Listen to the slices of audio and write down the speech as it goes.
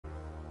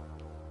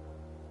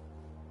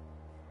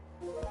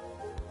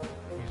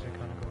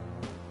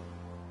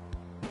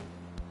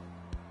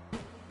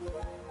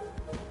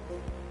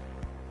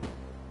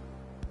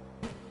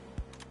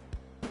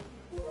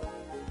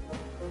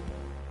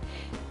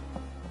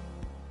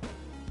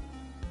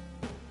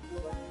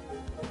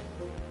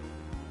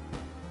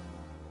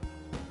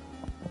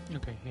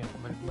Okay, yeah,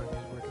 my guy's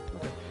working.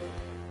 Okay.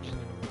 Just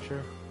need to make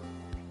sure.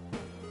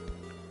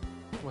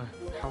 What?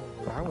 How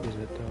loud is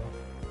it though?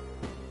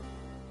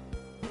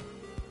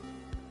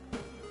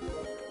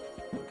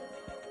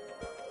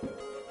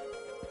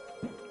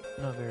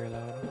 Not very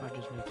loud. I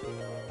just need to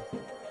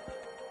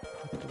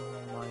put the mic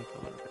a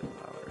little bit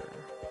louder.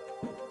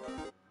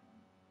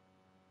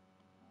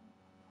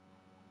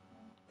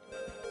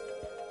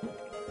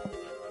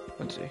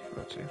 Let's see.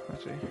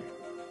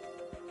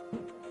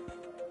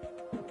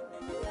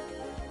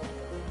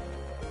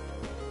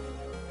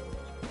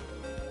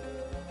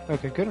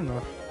 Okay, good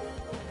enough.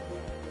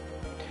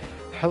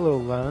 Hello,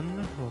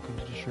 Len. Welcome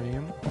to the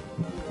stream.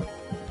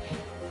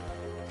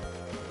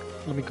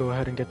 Let me go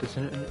ahead and get this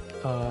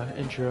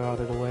intro out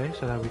of the way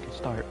so that we can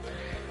start.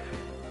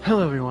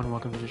 Hello, everyone.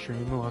 Welcome to the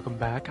stream. Welcome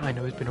back. I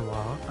know it's been a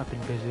while. I've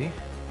been busy.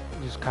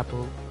 Just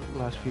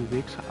last few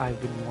weeks, I've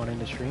been wanting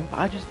to stream. But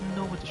I just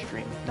know what to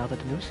stream. Now that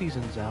the new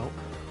season's out,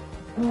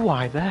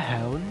 why the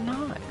hell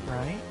not,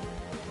 right?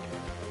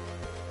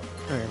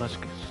 Alright, let's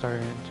get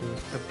started into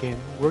a game.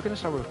 We're gonna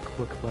start with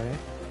quick play.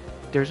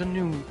 There's a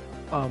new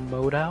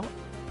mode out.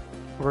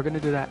 We're gonna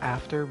do that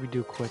after we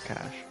do quick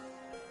cash.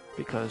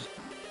 Because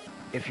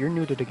if you're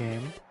new to the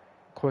game,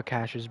 quick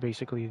cash is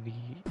basically the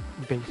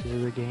basis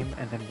of the game,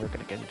 and then we're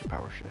gonna get into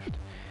power shift.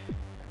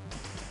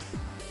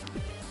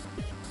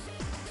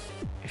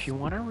 If you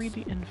want to read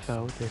the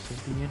info, this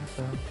is the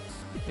info.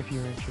 If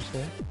you're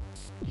interested,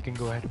 you can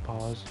go ahead and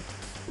pause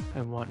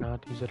and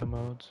whatnot. These are the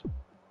modes.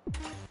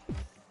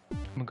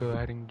 I'm gonna go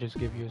ahead and just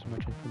give you as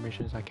much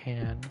information as I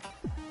can.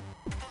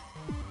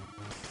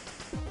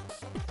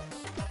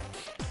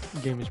 The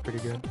game is pretty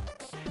good.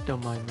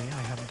 Don't mind me,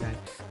 I have that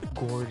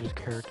gorgeous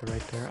character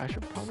right there. I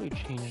should probably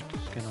change the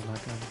skin on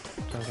that gun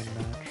so I can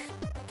match.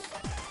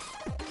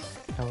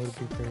 That would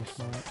be very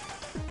smart.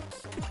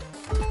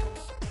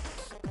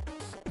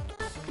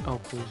 Oh,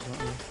 please let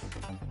me.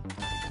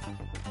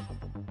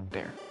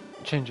 There.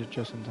 Change it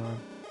just in time.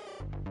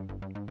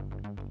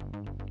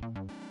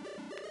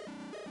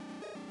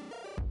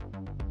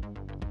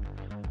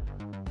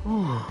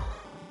 Whew.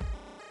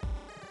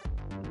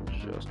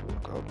 Just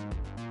woke up.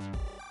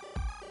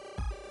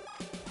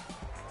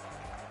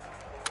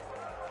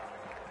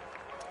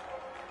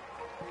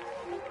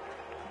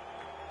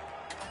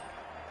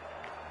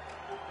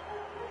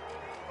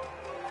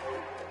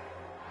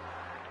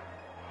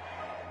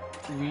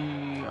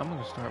 I'm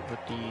gonna start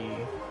with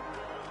the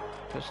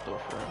pistol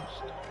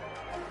first.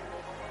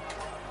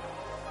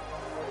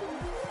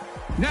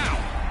 Now,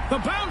 the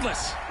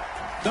Boundless,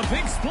 the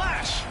Big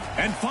Splash,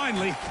 and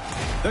finally,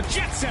 the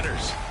Jet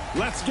Setters.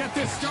 Let's get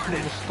this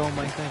started. You stole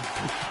my thing.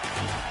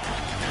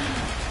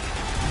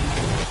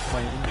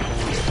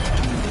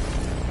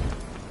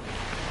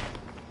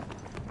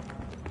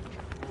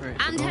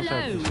 And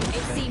hello!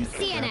 It seems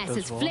CNS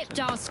has flipped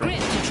our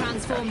script to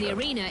transform the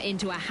arena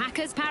into a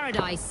hacker's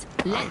paradise.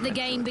 Let the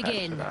game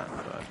begin. The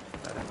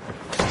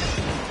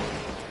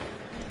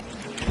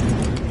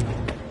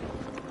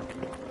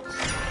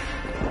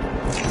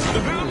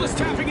Boundless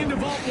tapping into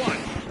Vault 1.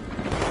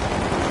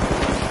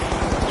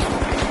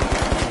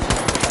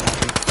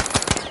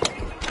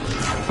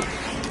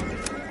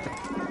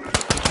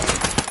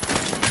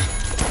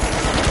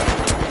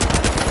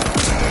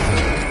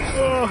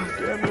 Oh,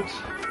 damn it.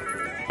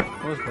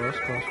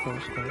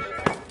 Close.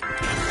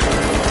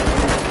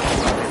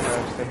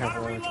 They have a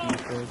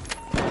defib.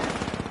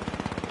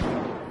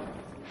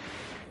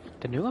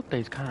 The new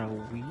update's kind of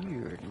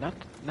weird.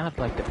 Not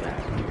like the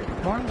bad weird.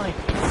 More like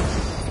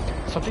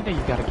something that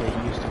you gotta get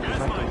used to. Cause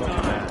like the look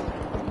of that.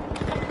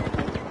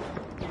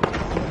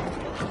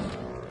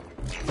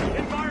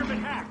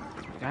 Environment hack.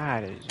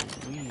 That is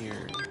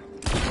weird.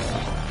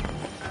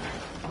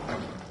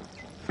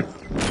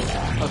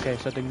 Okay,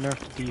 so they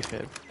nerfed the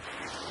defib.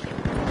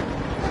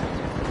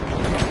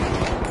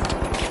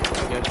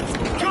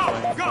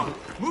 Go!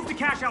 Move to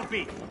cash out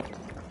B.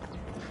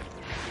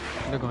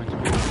 They're going to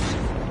be.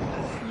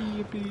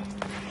 Yippee.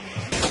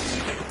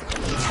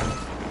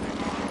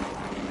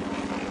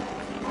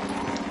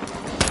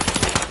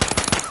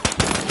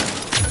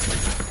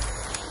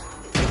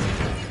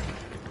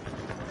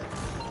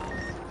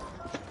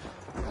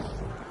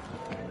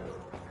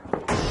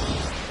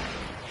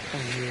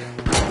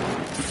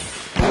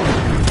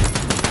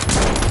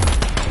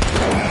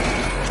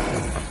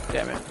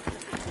 Damn it.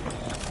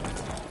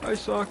 I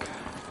suck.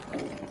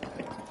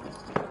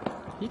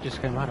 He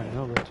just came out of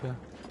nowhere too.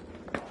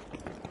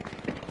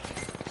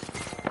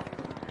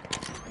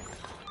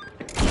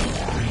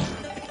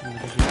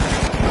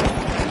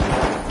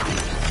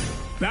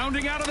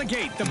 Bounding out of the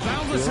gate, the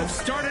Boundless have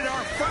started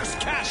our first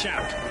cash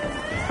out.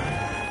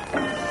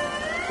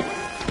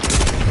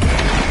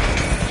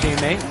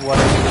 Teammate, what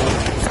are you doing?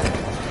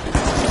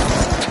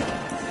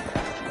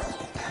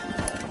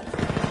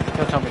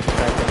 Don't tell me to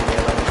try to get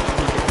away.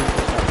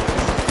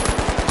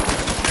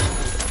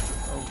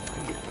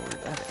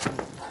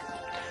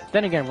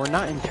 Then again, we're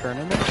not in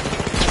tournaments, so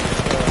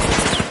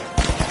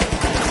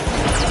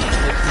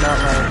it's not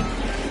like...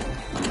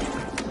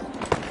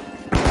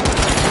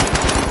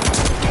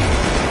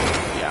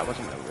 Yeah, I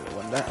wasn't gonna really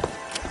win that.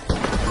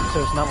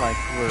 it's not like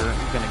we're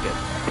gonna get,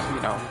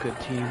 you know, good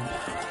teams.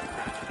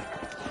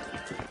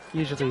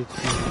 Usually it's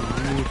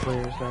the new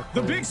players that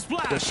The Big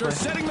Splash are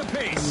setting the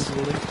pace.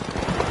 Usually.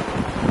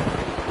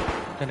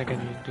 Then again,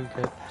 you do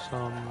get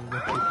some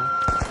good people.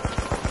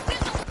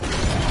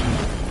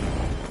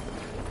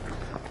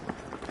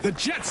 The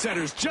Jet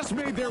Setters just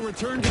made their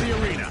return to the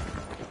arena.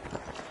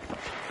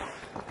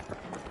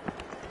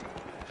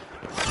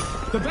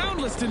 The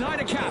Boundless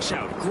denied a cash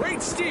out.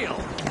 Great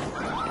steal.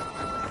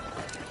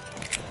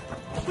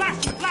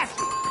 Blast it, blast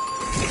it.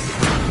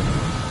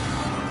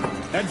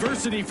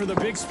 Adversity for the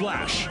Big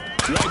Splash.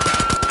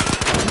 Wipeout.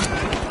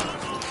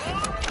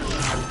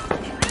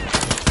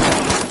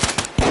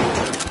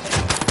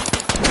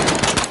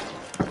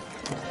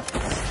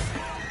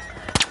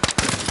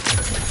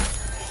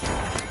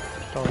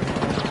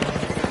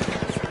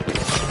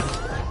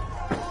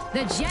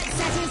 The Jet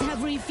Setters have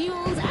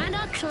refueled and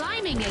are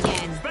climbing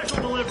again.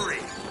 Special delivery.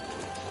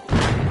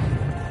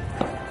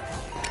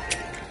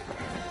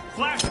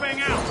 Flashbang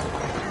out.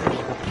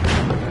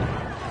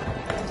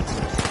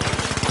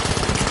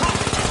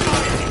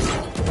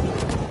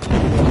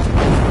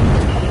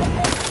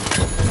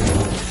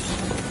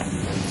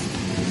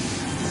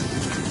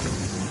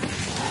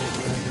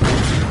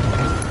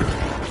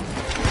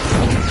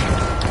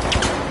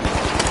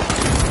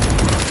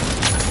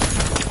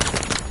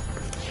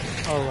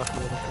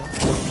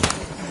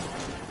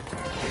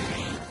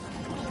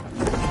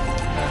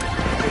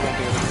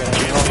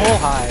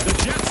 The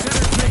Jet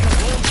Setters make a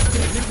bold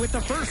statement with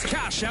the first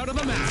cash out of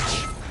the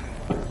match.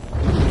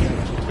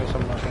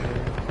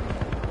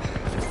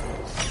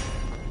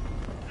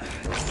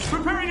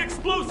 Preparing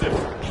explosives.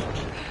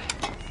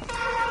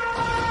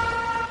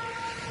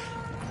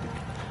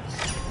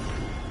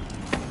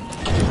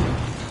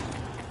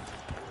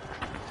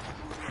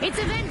 It's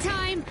event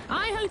time.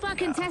 I hope our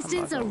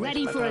contestants are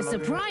ready for a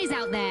surprise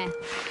out there.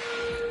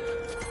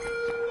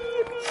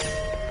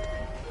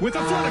 With a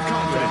flood of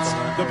confidence,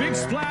 the Big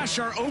Splash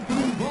are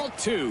opening Vault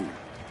 2.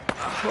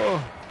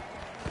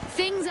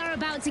 Things are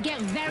about to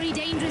get very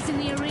dangerous in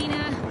the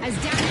arena, as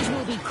damage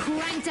will be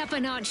cranked up a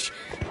notch.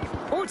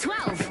 Or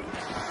 12.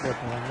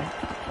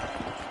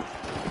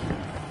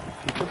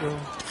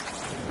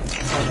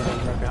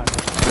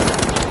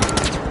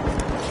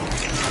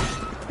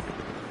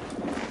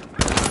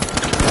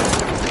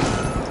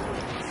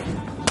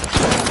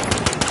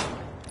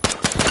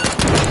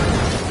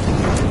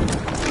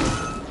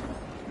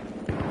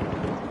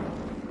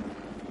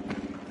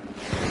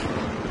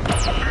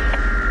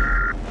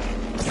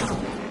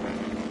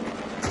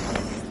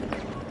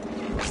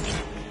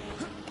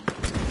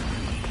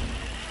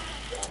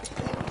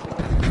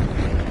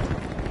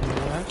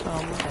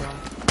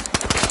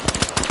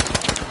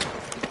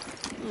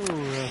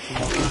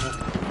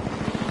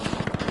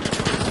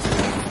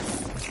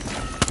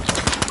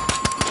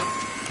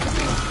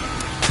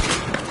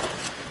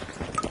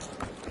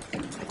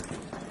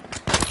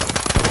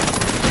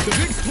 The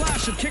Big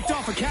Splash have kicked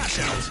off a cash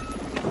out.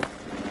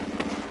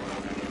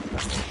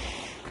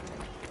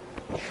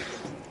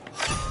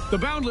 The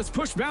Boundless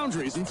pushed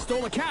boundaries and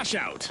stole a cash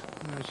out.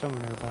 There's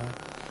someone nearby.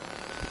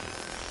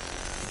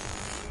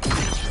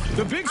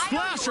 The Big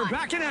Splash are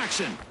back in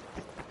action.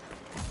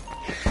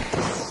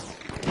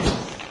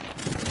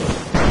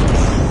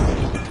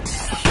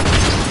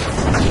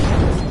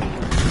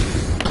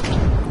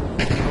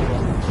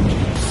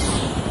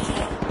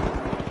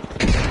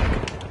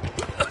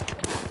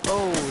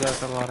 Oh,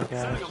 that's a lot of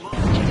gas.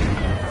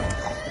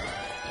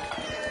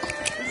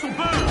 This'll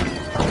burn.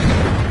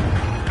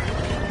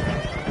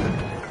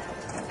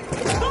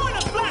 Throwing a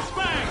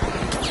flashbang.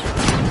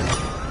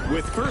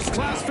 With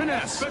first-class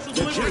finesse,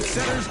 the Jet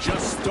Setters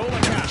just stole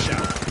a cash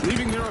out,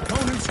 leaving their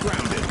opponents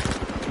grounded.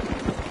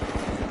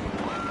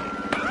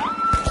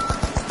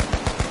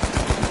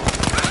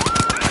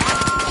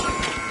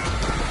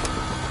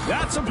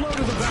 That's a blow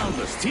to the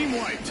Boundless. Team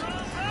wiped.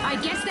 I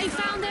guess they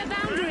found their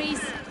boundaries.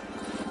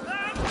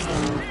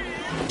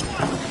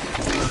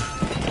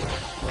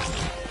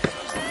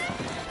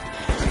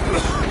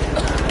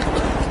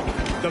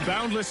 The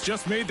Boundless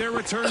just made their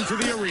return to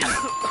the arena.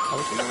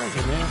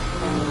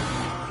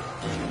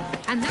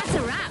 And that's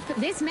a wrap.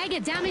 This mega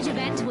damage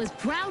event was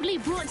proudly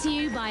brought to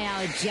you by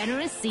our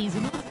generous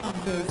seasonal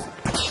funders.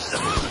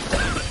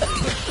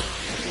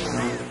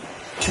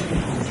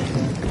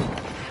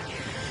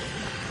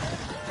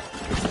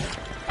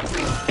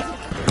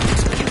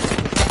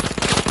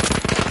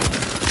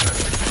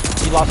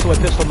 You lost to a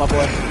pistol, my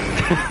boy.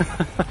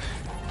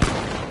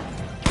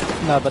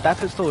 No, but that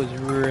pistol is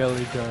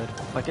really good.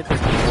 Like, it does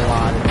a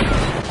lot of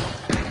damage.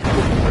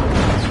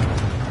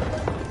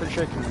 Pretty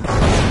sure I can...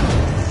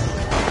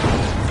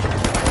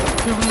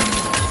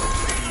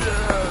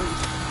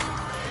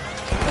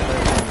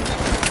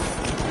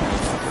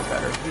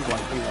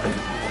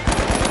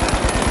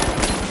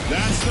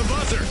 That's the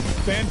buzzer.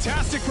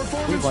 Fantastic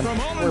performance from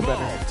all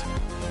involved.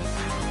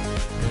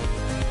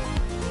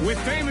 With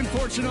fame and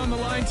fortune on the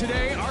line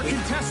today, our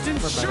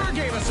contestants sure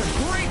gave us a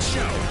great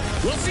show.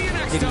 We'll see you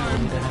next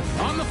time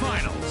on the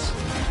finals.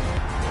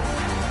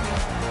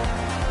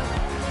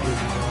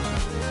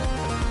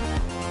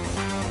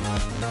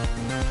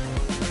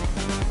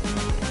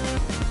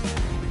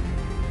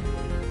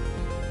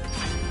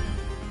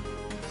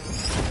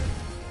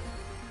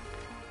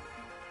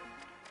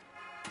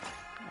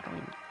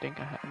 think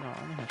I have, no,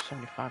 I only have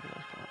 75 of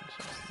those going,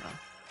 so no.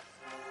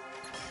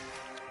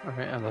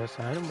 Alright, on the other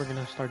side, we're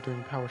gonna start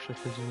doing power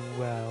shifts as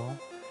well.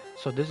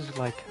 So this is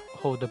like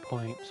hold the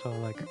point, so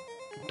like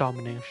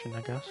domination,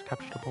 I guess,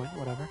 capture the point,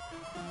 whatever.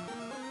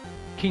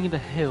 King of the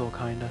Hill,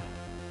 kinda.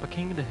 But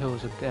King of the Hill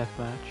is a death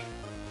match.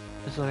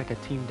 This is like a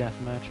team death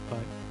match, but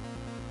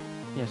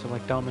yeah, so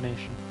like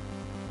domination.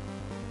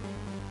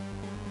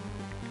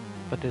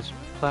 But this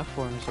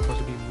platform is supposed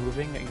to be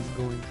moving and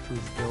going through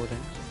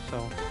buildings,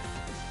 so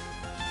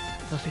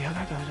let's see how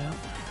that goes out.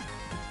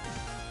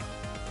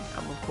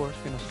 I'm of course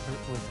gonna start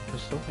with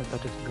pistol. If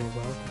that doesn't go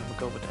well, then I'll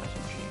go with the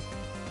SMG.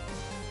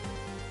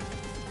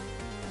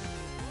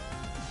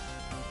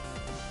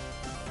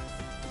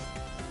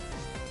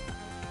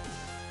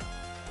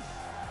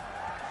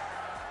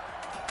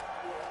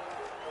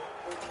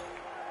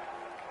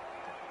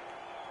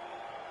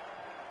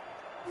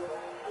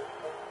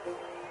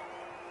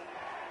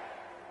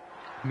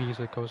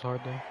 Music goes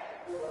hard though.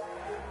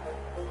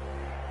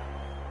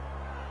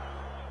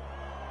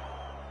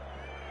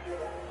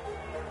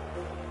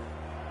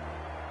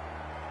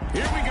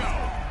 Here we go.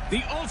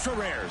 The Ultra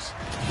Rares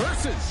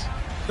versus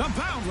the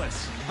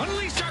Boundless.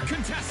 Unleash our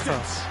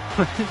contestants.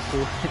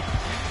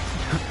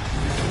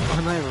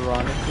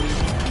 Unironically,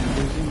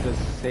 using the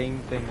same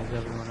thing as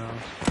everyone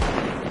else.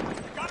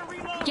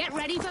 Get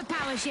ready for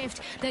Power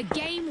Shift, the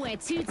game where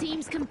two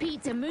teams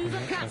compete to move a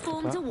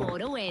platform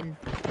toward a win.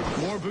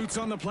 More boots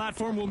on the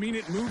platform will mean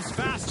it moves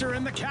faster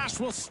and the cash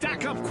will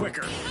stack up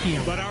quicker.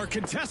 But our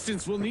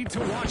contestants will need to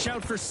watch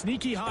out for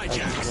sneaky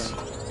hijacks.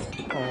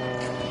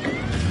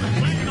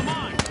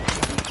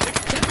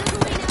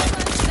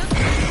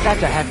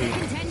 That's a heavy.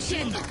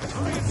 Contention. The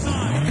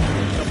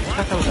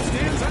platform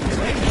stands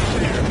unclaimed out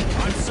there.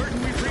 I'm certain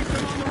we briefed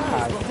them on the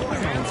rules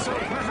beforehand, so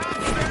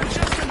perhaps they're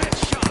just a bit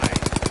shy.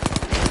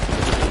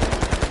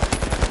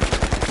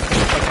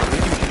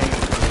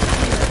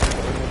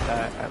 Make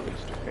that at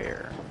least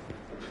fair.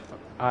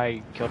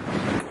 I killed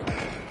myself.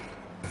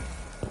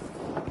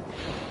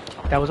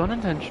 That was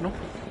unintentional.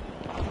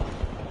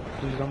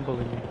 Please don't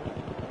bully me.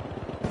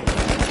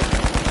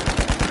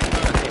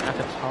 At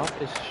the top,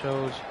 it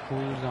shows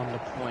who's on the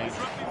point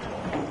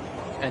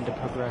and the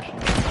progression.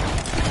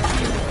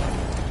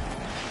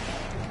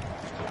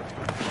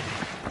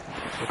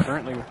 So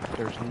currently,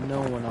 there's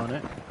no one on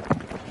it,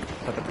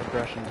 but the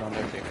progression's on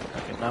there too.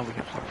 Okay, now we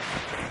can start.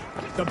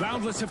 The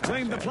Boundless have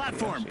claimed the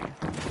platform.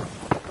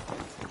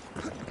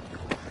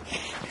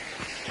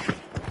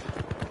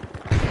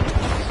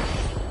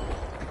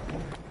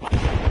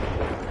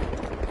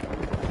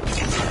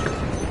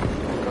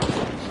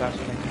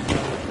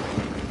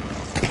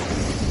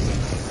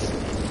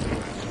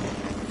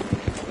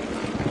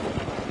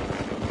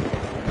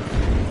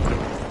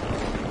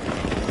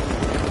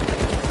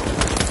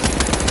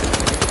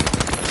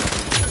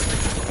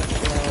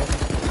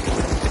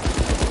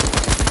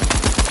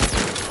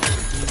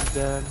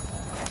 Dead.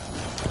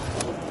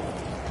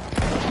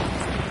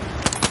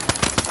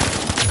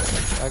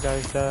 That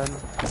guy's dead.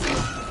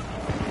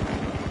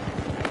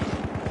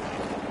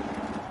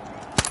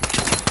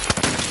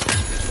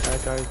 That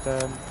guy's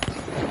dead.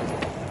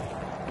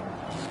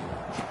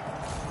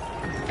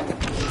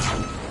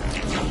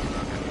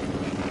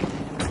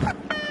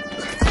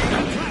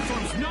 That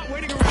platform's not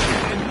waiting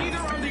around, and neither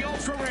are the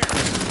Ultra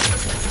Rares.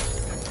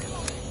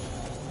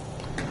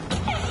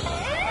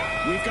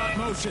 We've got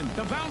motion.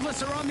 The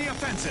Boundless are on the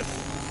offensive.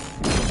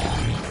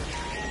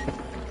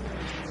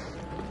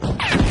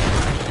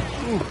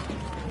 Ooh.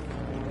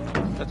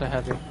 That's a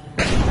heavy.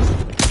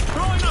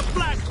 Throwing a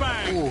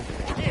flashbang. Ooh.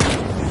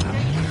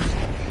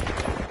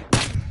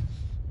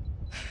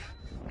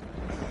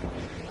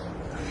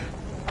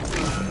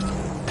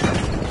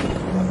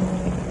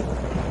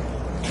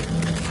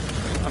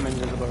 I'm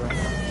invisible right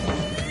now.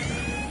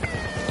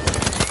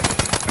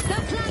 The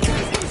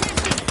platform's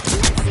contested.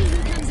 Let's see who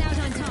comes out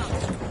on top.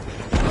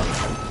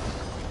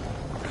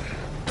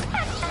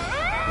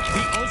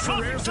 The Ultra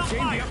Rares have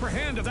gained the upper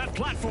hand of that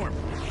platform.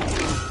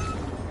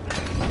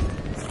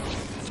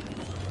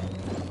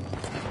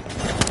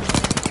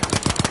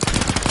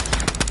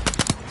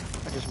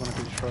 I just want to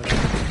be destroyed.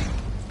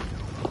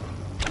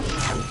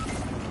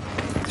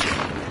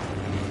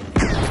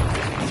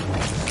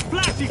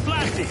 Flashy,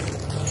 flashy.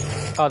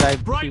 Oh, that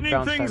he Brightening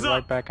bounced things that right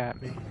up. back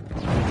at me.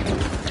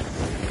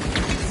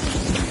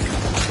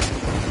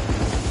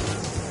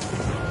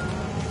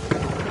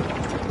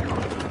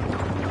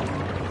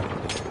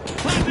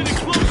 Planted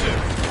explosive.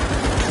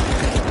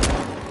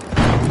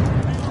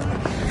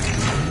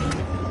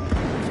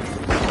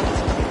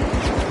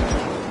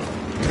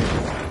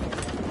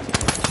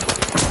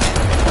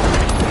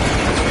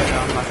 Yeah,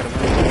 I'm not gonna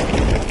win.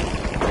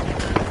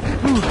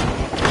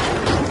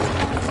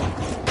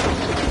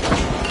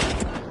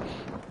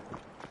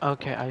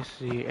 Okay, I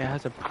see. It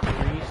has a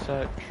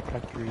preset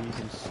trajectory. You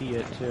can see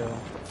it too.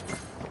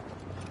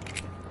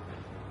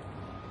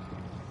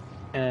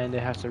 And and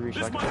it has to reach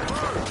like. So it's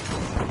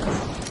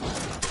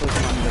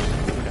not just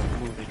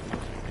moving.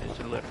 It's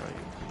literally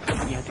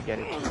you have to get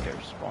it to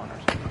their spawn or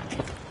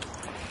something.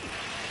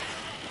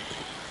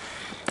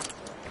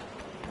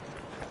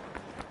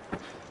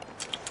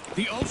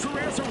 The ultra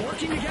rares are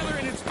working together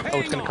and it's paying. Oh,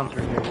 it's gonna come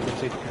through here. You can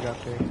see the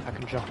trajectory. I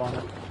can jump on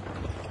it.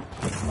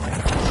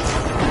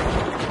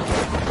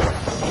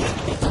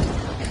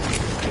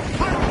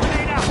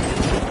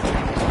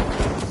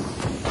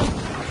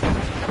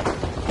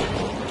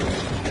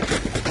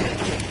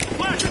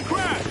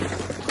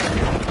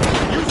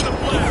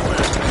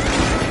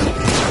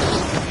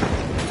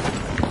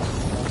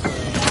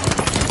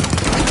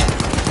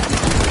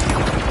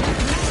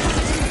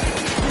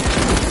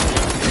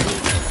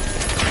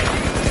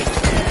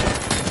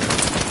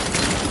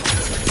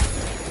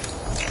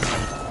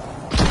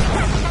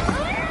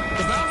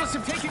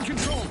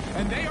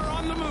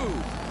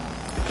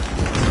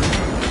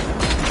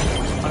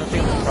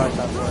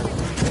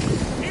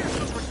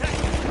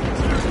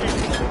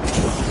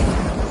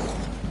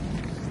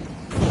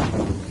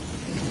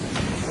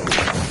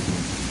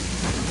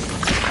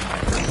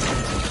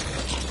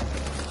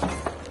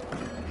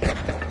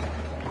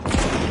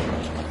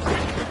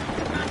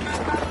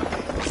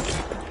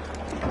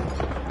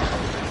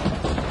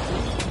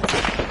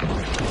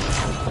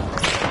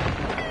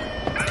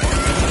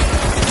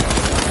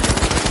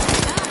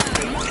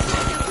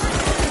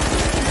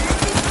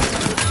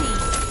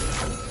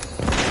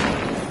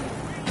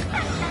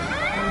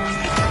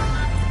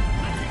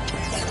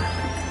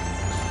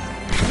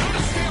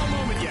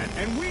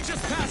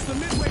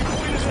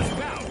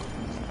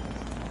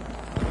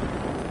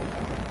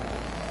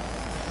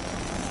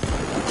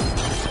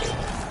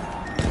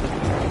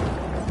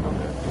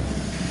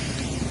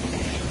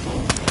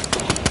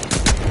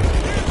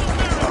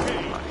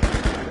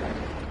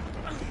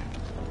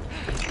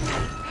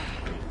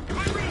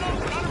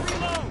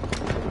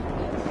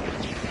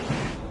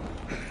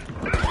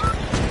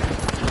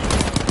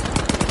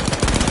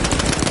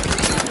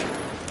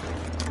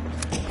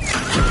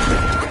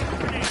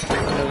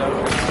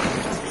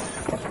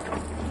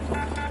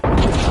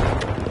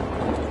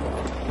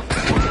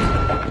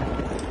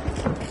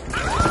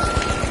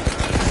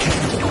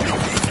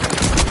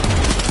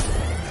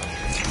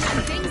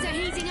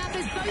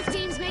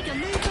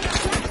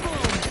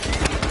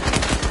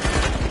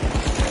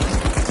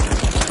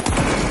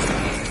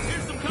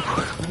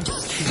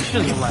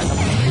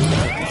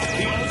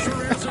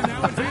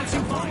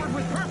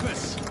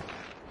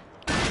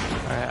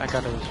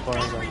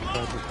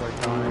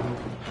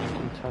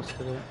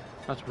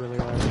 That's really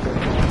what I was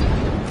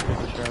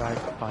pretty sure I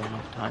buy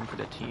enough time for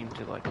the team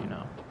to, like, you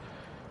know,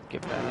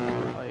 get back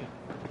and play.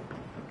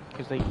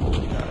 Because they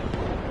fully got it.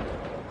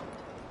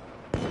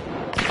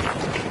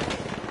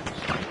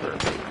 Sniper,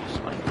 baby,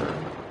 sniper.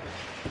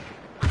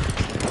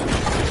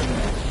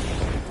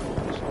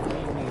 So we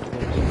need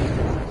this.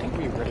 I think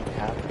we already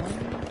have one.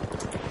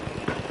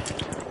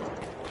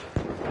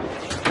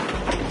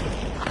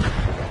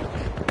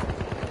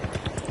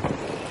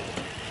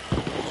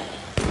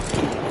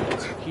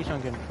 Keeps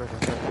on getting further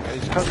and further.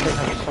 It's because they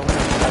have so much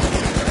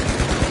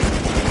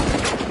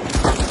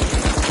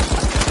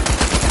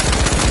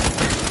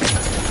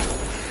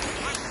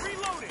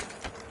reloading.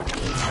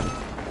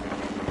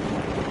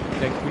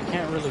 Like, we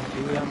can't really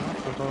do that much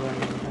with all that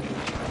many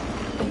measures.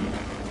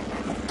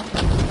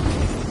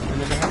 And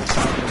then they have to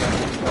find that.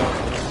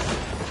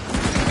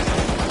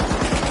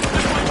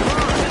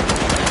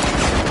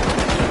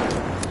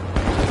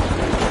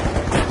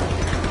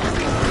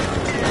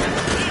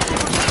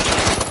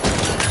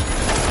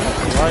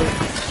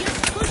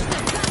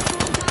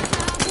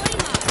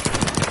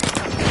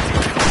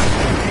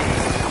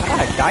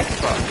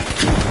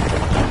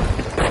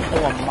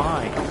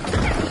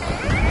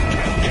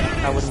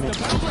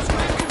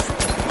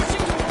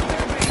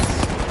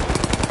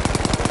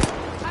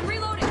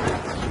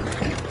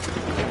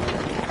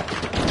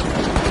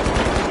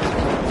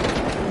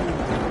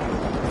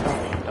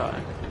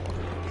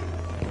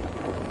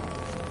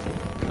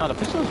 No, the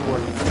pistol's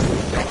working.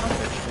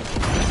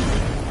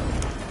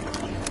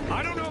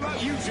 I don't know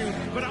about you two,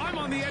 but I'm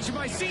on the edge of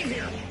my seat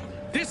here.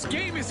 This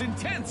game is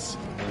intense.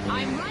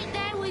 I'm right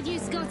there with you,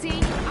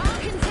 Scotty. Our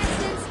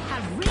contestants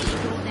have really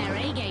brought their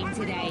A game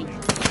today.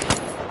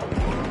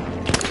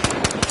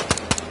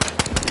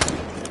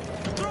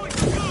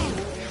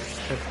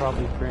 Should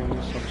probably bring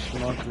some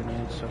smoke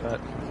grenades so that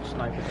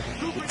sniper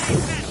doesn't.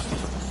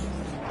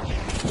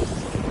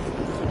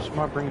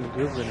 Smart bringing the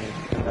goo grenades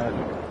because that, you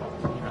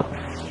know,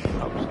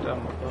 helps them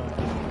with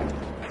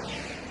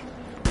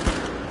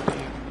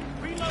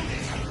I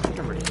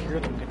can already hear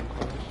them getting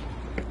close.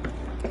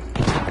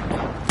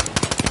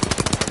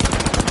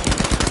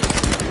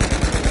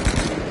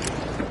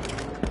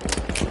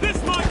 This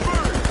might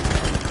burn!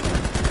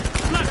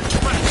 Let's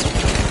press!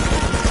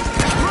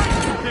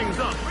 Breaking things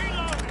up!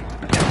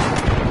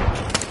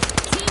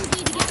 Teams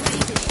need to get ready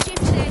to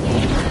shift their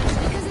game plan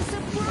because a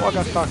surprise Oh, I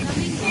got stuck. is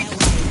coming their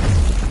way.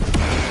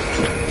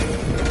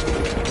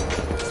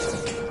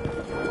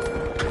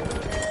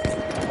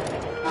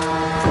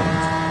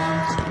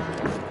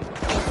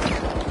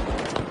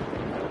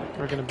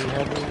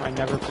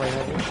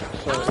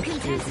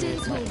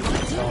 contestants will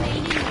want to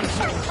remain in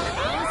motion.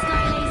 Our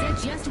Sky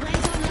Laser just went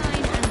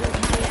online and will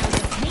carry out a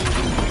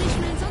painful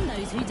punishment on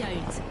those who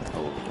don't. Oh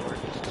lord,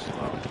 this is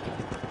slow.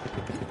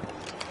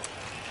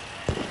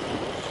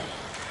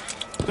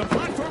 The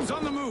platform's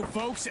on the move,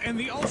 folks, and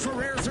the ultra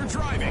rares are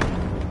driving.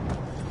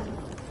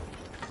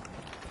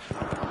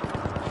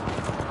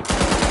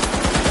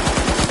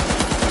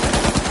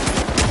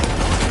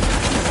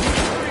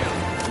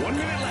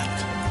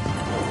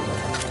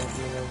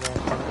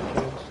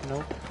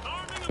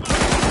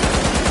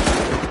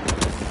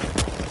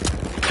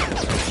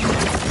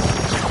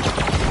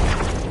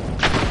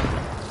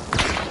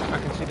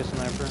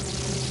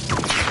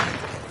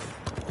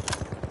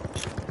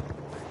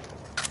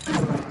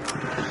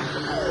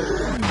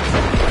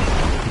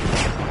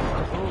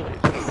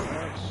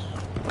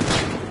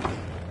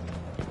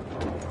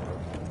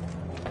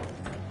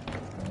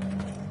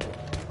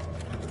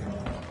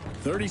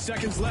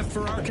 Seconds left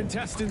for our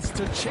contestants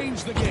to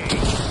change the game.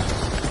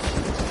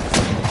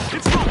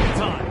 It's rocket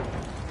time!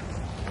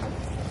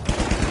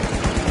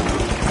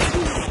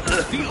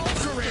 The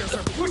ultra rares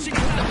are pushing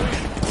for that win.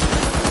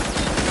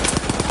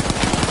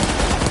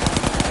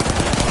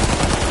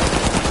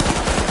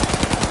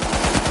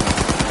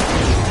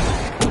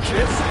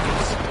 10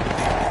 seconds.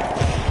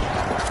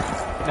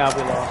 Now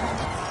we lost.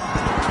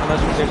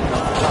 Unless we take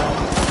another time.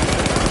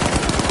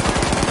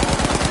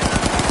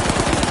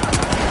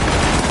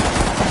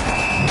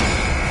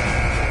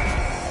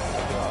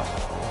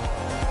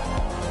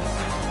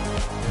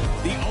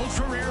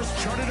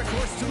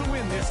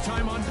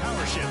 Time on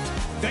Power Shift.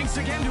 Thanks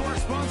again to our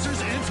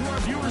sponsors and to our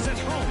viewers at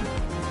home.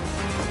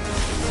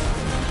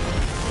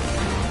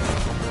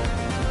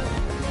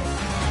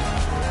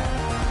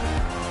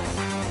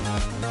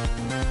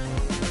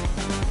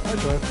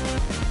 Okay.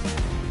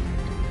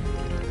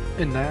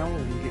 And now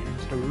we get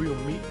into the real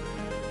meat.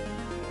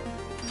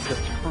 The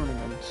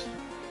tournaments.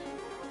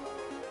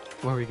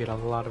 Where we get a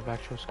lot of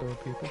actual skill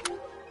people.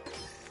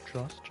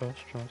 Trust.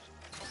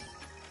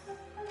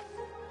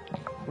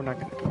 We're not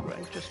gonna do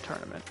rank, just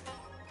tournament.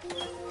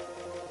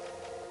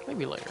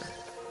 Maybe later.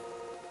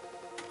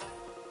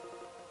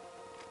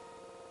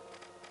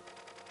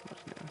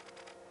 What's new?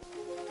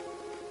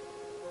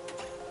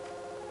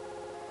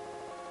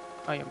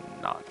 I am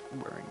not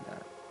wearing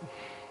that.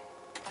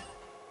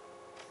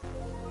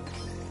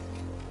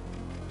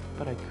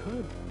 But I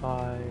could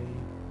buy...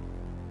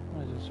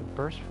 What is this? A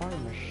burst fire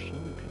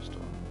machine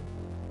pistol.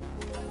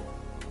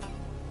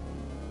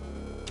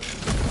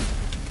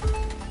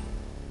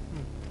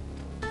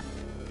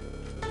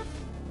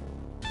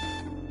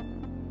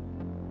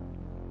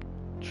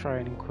 Try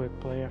it in quick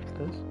play after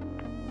this.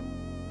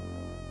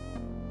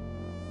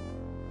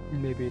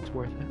 Maybe it's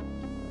worth it.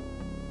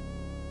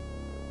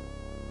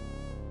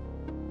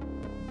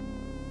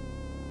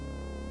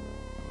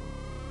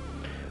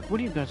 What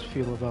do you guys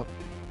feel about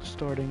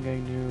starting a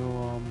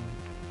new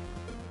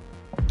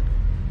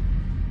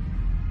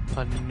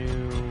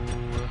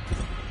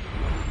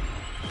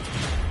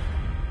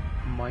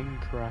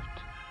Minecraft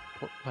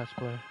Let's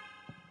Play?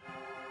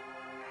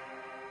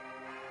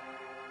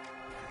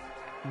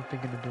 I'm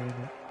thinking of doing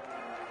it.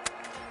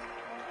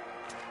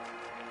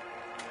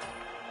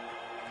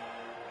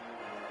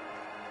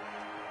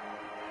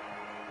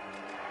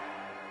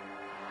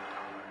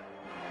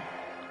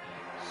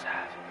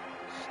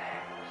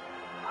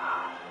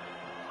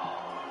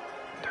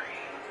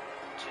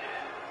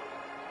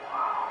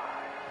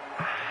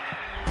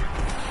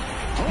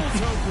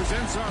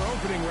 Presents our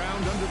opening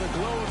round under the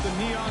glow of the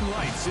neon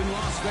lights in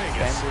Las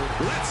Vegas.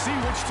 Let's see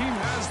which team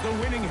has the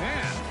winning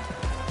hand.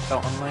 So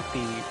unlike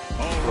the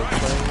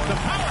the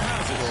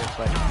powerhouses,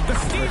 like the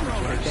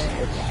steamrollers,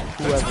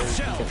 the tough get the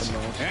shells,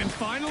 most. and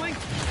finally,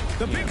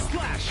 the big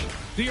splash.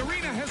 The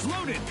arena has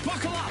loaded.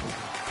 Buckle up.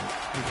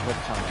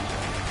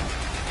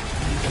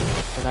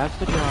 So that's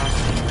the job.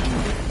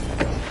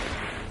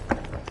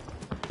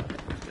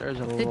 There's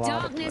a the lot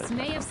darkness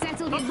may have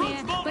settled in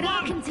here, but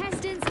our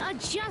contestants are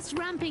just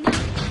ramping up.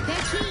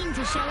 They're keen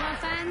to show our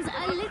fans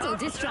a little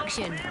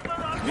destruction.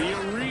 The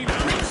arena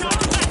looks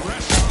like it's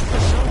fresh off the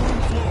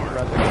showroom floor.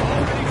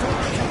 Ready for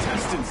our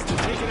contestants to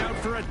take it out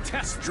for a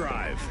test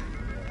drive.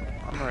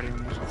 I'm already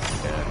almost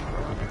dead.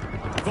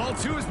 Vault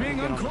 2 is being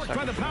uncorked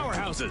by the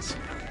powerhouses.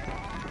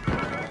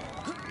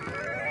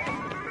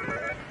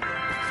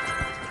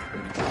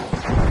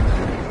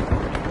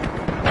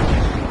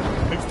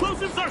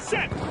 Explosives are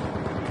set!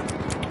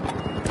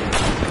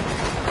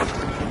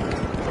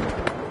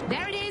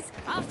 There it is.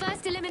 Our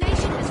first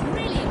elimination has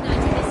really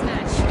ignited this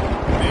match.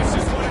 This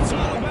is what it's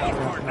all about,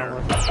 partner.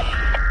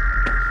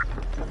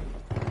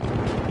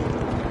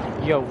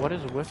 Yo, what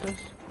is with this?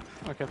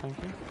 Okay, thank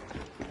you.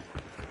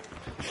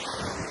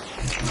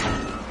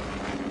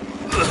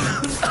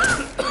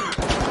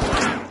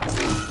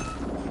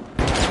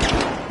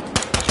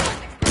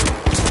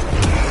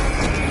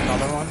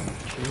 Another one?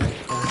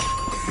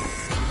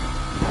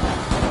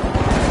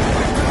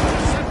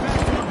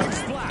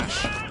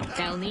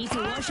 They'll need to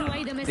wash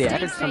away the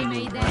mistakes they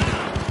made there. The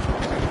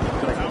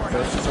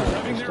powerhouses are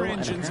revving their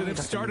engines and have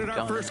started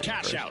our first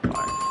cash out.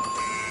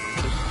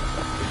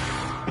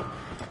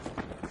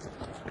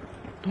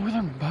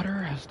 Northern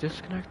Butter has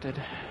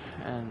disconnected,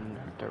 and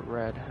the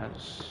red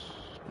has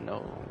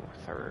no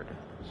third,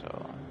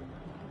 so...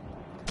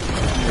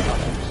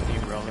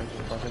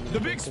 The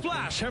big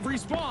splash have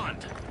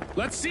respawned.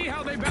 Let's see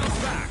how they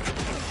bounce back.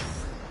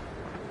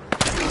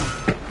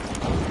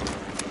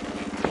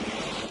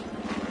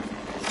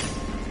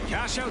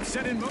 Cash out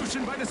set in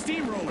motion by the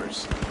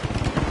steamrollers.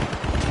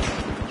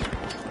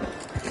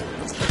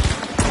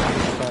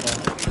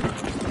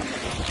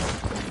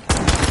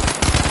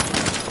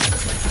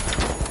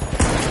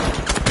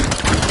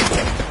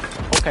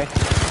 Okay.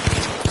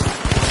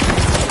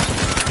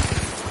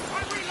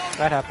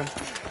 That happened.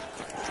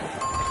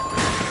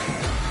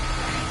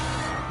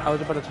 I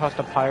was about to toss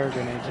the pyre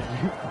grenades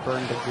and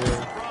burn the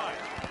gear.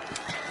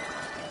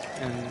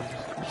 And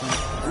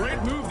great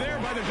move there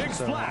by the big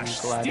splash,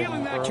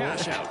 stealing that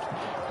cash out.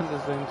 At the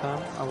same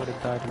time, I would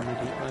have died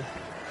immediately.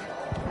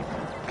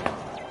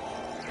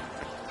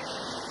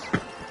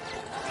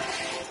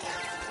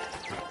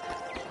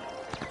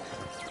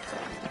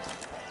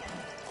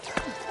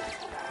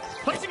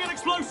 Placing an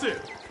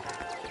explosive.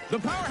 The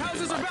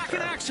powerhouses are back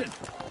in action.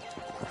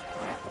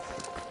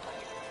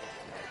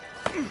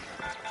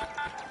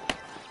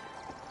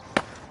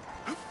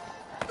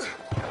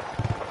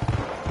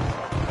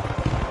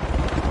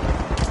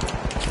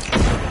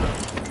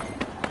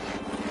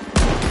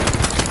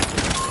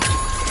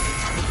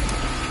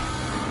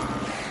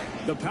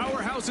 The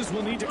powerhouses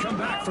will need to come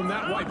back from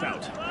that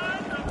wipeout.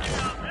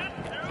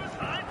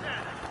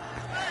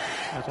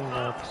 I think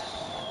that's...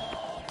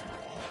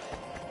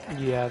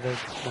 yeah, they're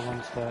the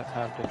ones that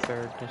have the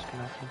third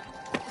disconnection.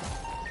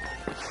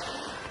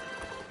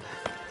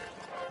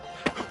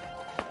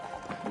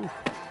 Oof,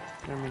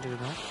 didn't mean to do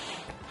that.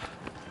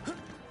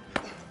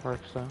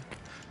 Works though.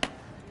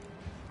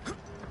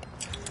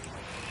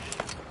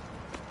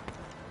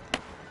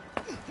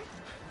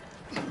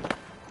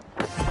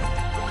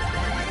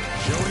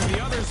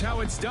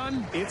 How it's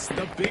done, it's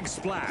the big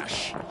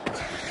splash.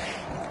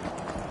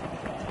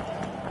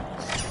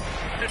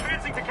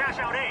 Advancing to cash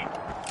out A.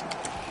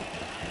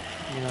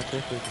 You know, if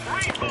we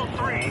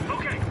can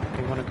okay.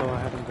 We want to go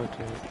ahead and go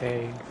to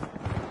A,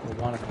 or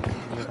one of them.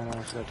 The other one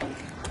wants to go to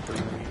 3.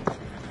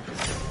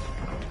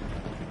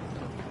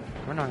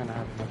 We're not gonna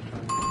have enough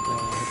time to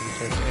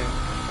take A.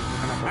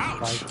 We're gonna have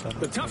to fight them.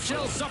 The tough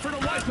shells suffered a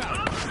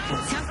wipeout.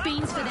 Tough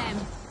beans for them.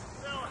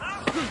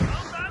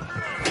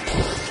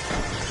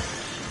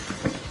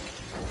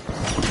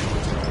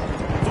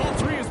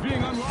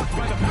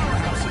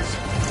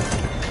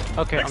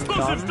 Okay, I'm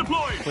done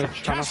with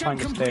trying to find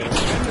the stairs.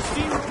 And the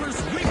steamrollers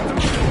reap the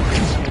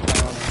rewards.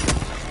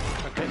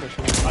 Okay, there's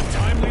a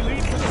timely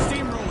lead for the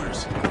steamrollers.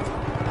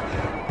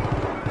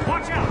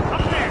 Watch out,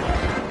 up there!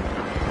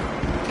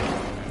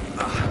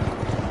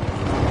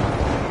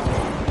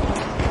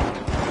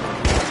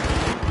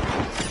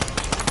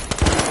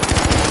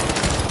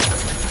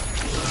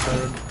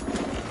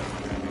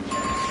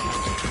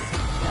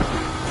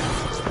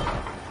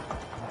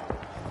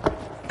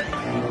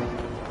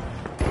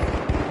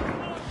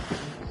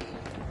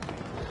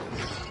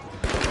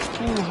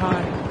 Too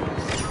high.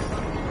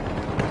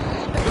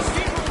 The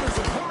steamrollers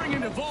are pouring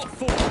into Vault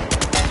 4.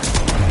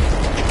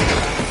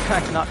 I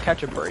cannot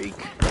catch a break.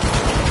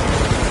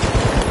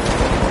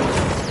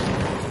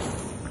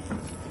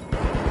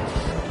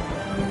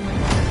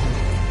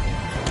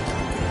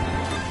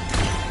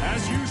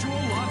 As usual,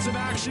 lots of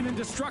action and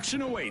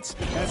destruction awaits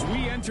as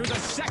we enter the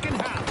second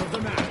half of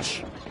the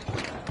match.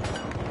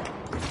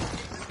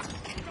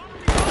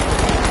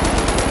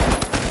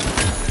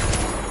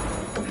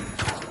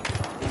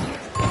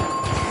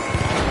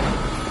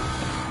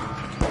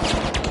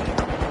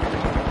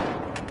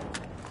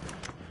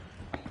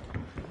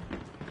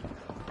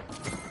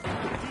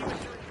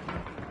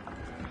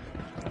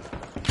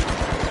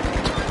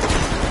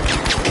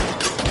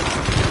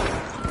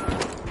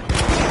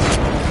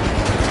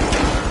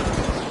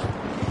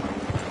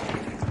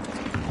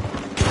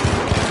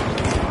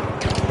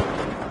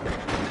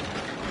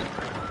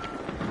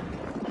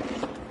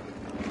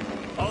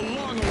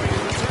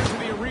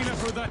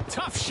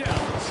 Tough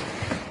shells.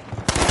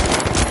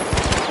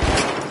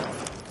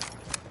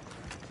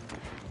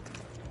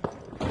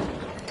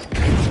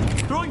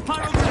 Throwing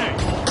pyro grenade.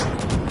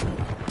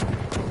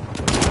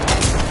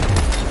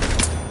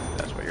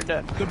 That's where you're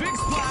dead. The big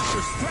splash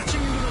are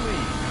stretching into the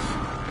lead.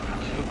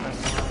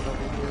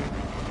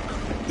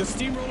 The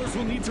steamrollers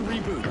will need to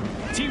reboot.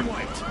 Team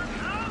wiped.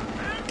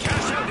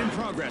 Cash out in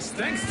progress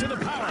thanks to the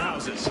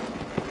powerhouses.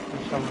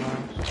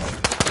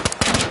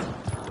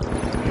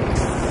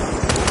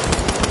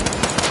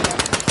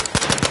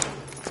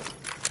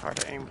 Hard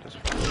to aim this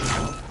one.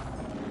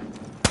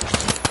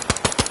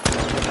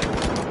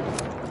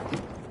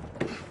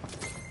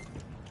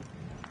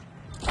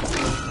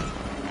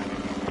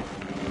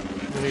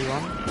 Did he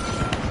run?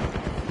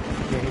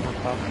 Yeah, he went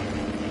up.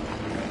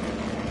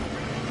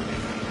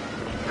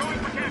 Going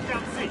for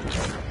countdown C.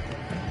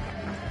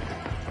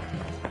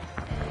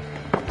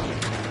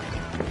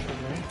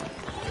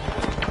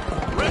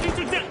 Ready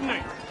to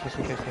detonate. Just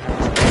in case they have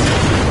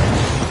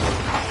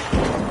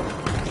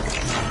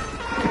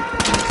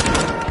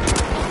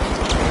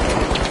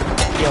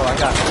I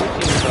got 2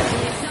 teams The though.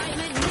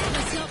 excitement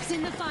never stops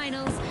in the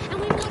finals, and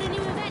we've got a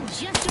new event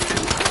just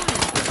around the corner.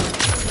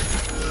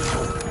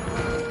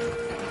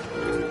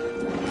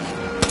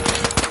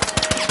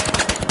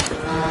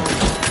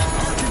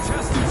 Our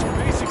contestants are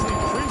basically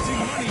printing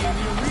money in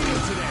the arena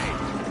today.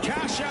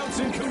 Cash outs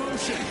and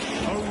commotion.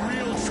 A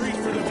real treat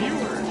for the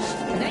viewers.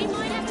 They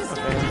might have to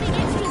start adding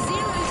extra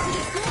zeros to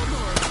the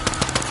scoreboard.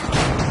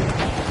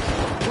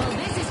 Well,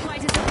 this is quite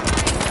a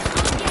surprise.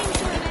 Our game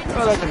show event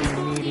Oh, that's a has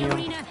transformed the medium.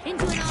 arena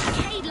into an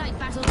arcade-like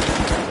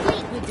battleground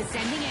complete with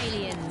descending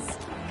aliens.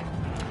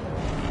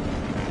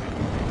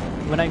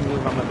 When I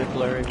move, I'm a bit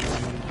blurry in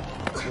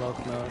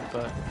lock mode,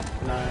 but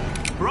no.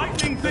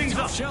 Brightening things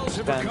up. Shells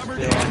have Stand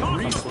recovered still. and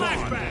Toss a respawn.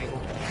 flashbang.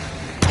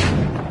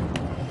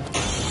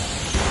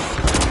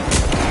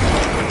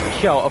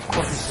 Yo, of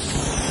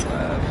course.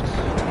 Left.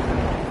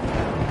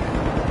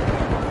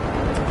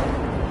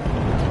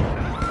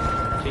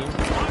 Team.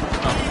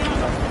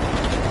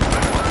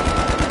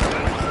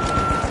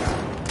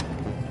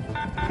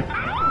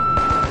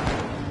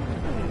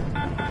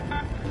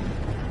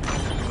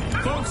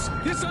 Folks,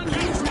 this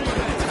unusual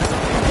event has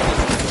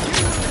allowed us to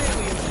give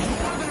aliens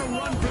more than a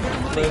run for their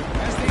money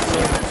as they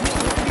start to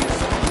avoid the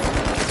assault.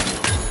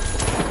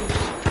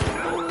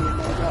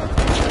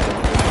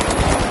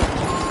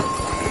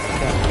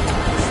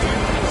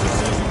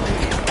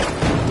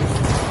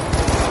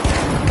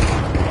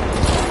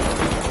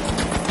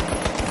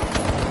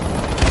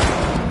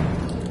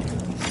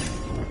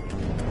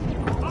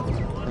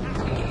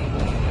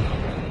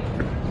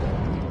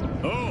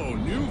 Oh,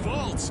 new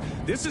vaults.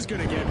 This is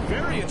going to get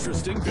very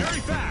interesting very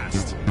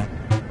fast.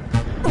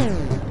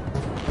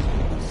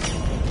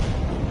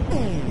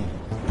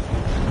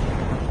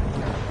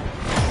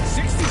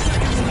 "60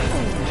 seconds left.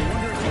 I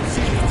wonder if you'll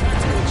see any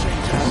tactical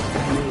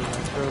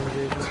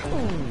changes.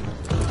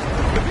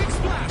 The Big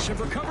Splash have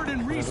recovered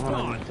and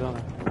respawned.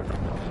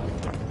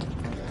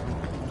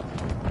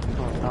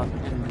 Well, not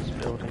in this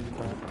building,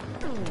 but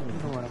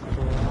I want to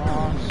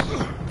cross.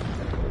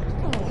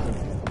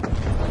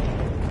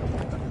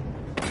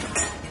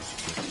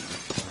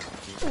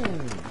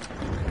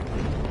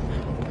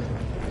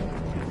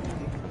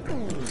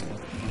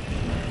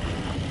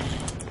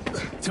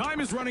 Time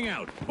is running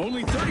out.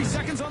 Only 30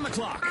 seconds on the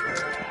clock.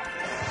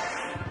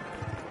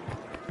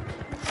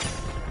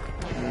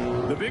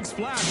 The Big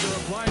Splash are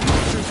applying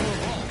pressure to a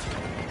vault.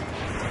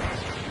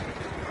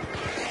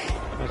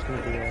 That's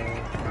gonna be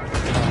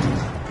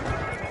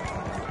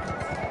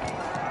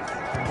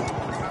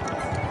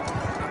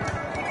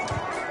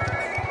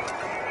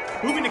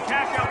Moving to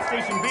cash out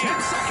station B.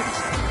 10 seconds.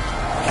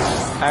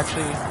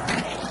 actually,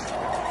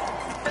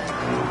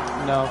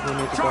 no, we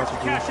need to go Charge to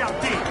to D. cash out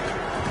D.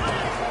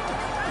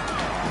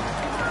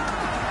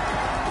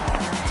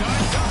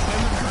 Time's up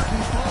and the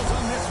curtain falls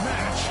on this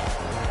match.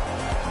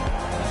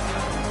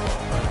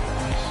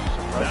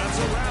 That's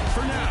a wrap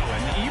for now,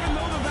 and even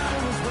though the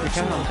battle was We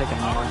can't virtual, take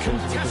any our marches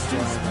because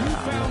contestants'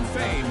 newfound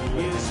fame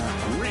is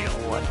real.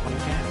 What,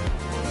 20K?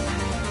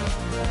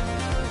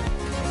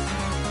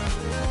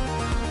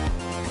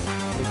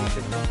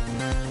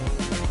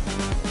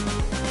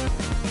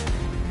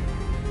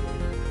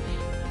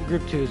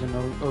 Group 2 is an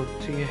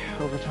OT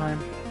overtime.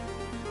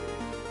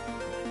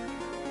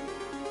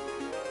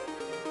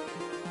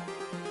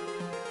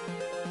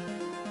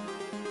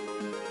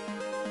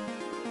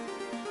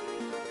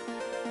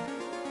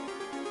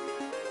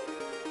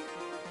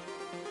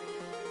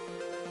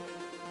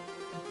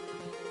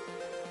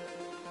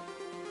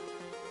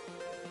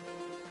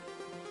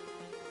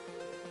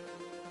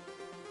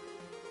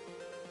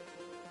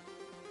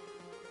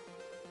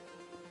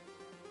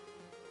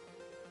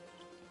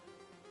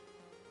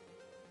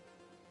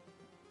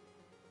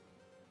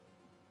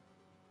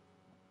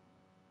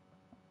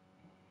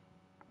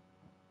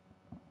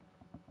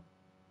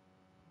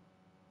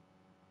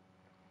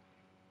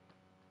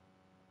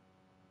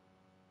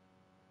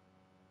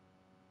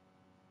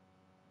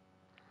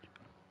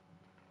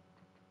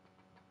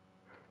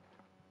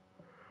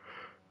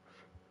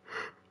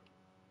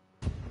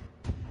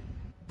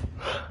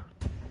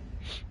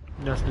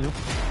 That's new.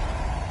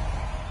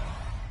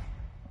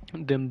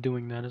 Them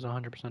doing that is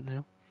 100%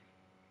 new.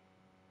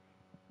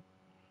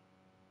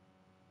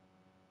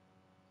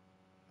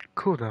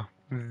 Cool though.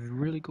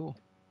 Really cool.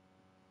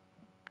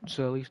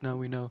 So at least now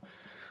we know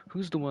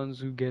who's the ones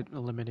who get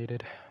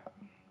eliminated.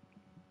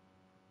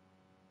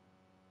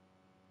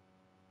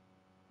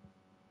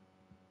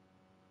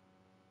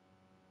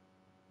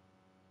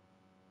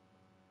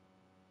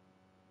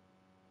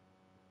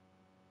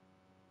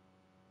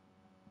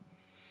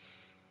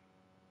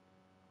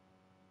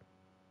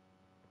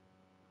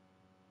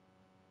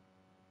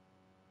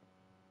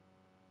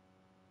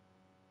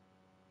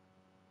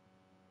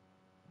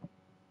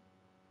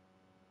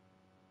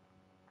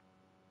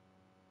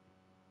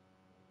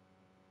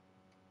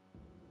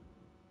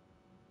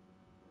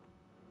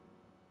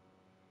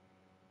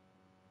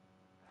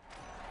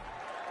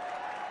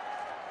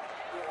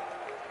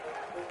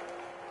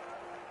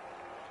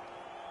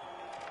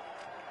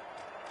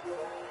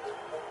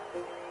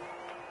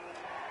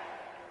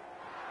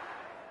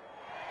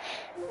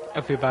 I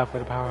feel bad for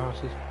the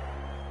powerhouses.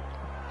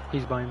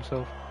 He's by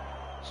himself,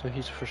 so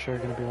he's for sure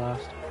gonna be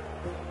last.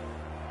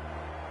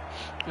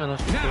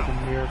 Unless we get the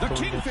Now, miracle. the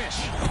Kingfish,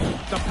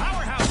 the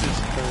Powerhouses,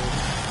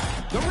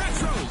 the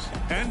Retros,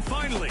 and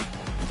finally,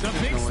 the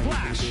Big no way he's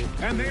Splash, gonna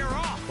be and they are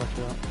off. Watch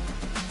out.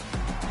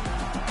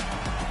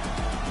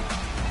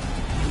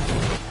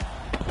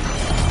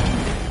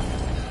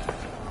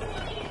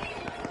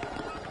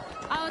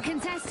 Our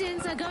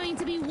contestants are going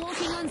to be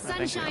walking on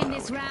sunshine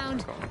this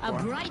round. A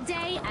bright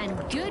day and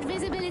good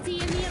visibility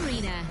in the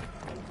arena.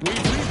 We've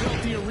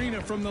rebuilt the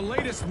arena from the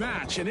latest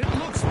match, and it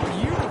looks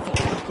beautiful.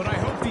 But I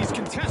hope these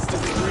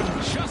contestants bring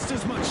just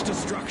as much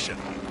destruction.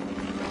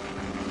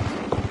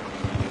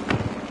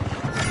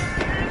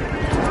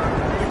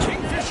 The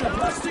Kingfisher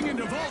busting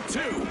into Vault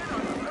 2.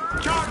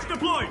 Charge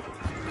deployed.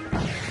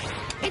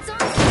 It's on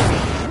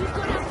Sunday. We've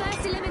got our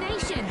first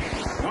elimination.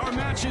 Our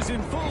match is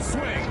in full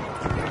swing.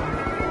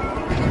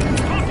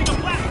 Tossing a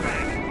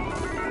flashbang.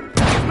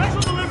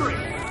 Special delivery.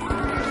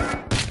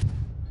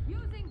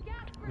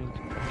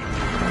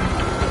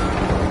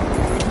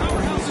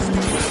 Powerhouses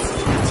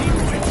advance. Team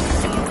wins.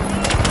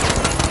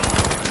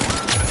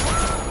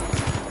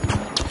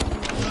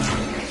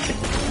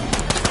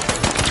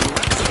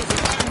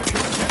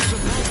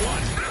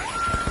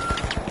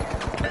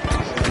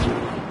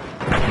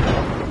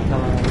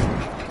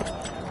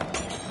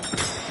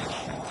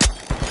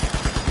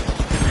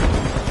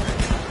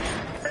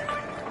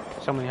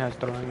 Somebody has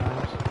throwing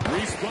knives.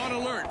 Respawn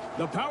alert.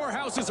 The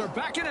Powerhouses are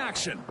back in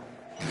action.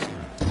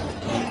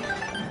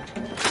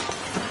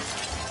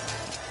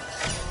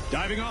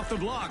 Diving off the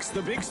blocks,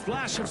 the Big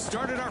Splash have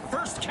started our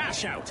first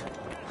cash out.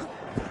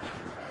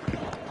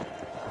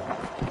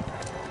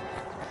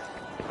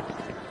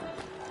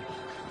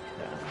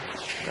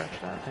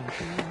 Scratch that,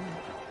 thank you.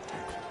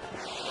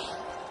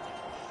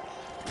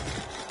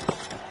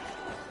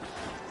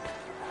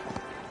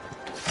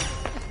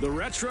 The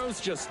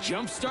Retros just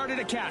jump-started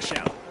a cash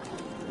out.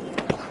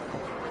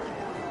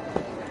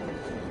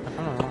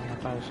 I don't know, I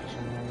thought it was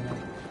something like that.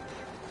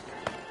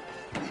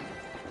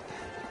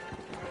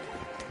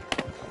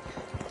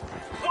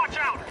 Watch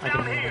out. I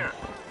Down can hear here.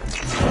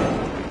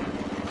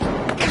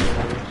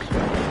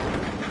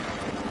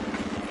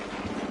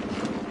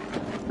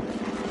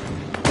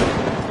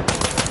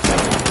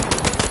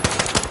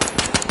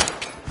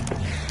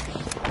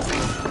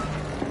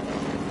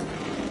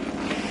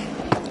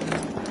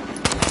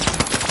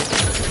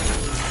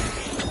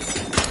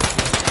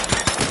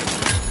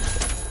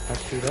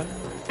 Let's do that.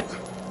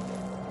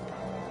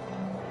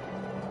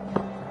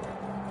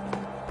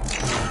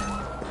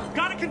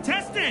 Got a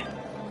contestant.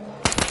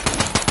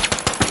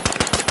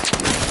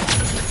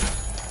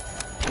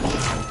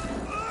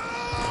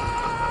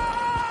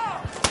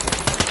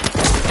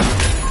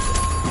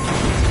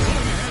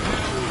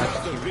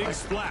 The Big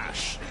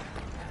Splash.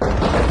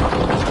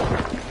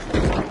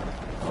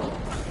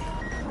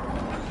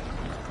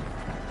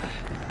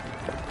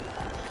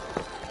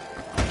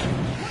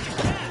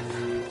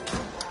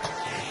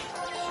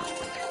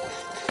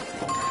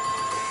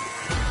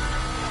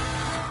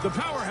 The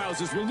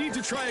Powerhouses will need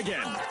to try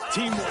again.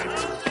 Team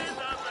wiped.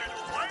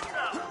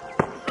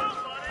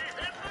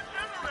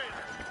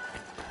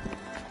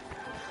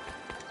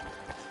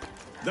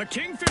 The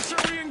Kingfish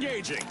are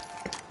re-engaging.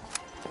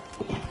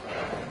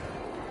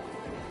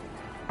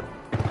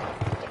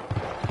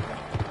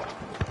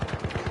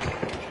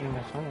 Shooting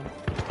at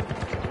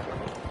someone.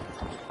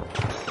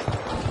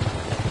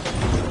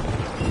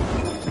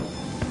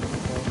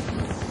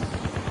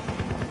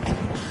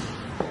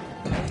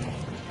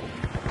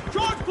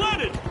 Charge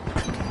planted.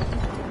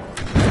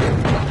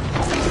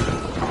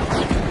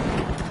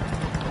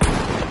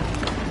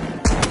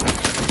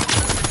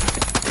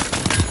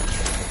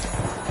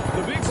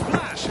 The Big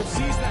Splash have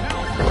seized the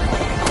helm.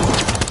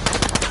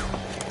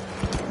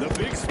 The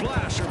Big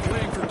Splash are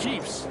playing for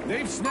keeps.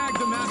 They've snagged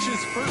the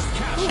match's first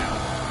cash out.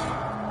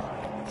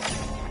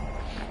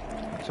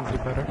 Somebody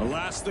better.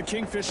 Alas, the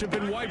Kingfish have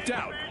been wiped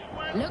out.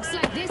 Looks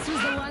like this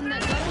was the one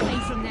that got away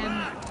from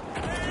them.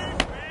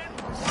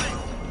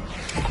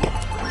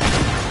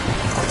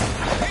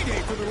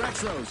 Payday for the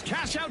Retros.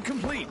 Cash out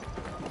complete.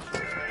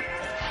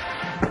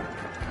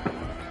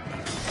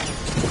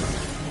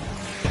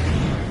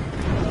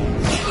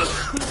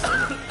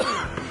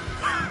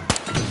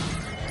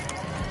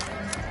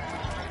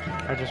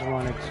 I just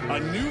wanted to. A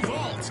new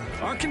vault.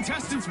 Our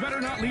contestants better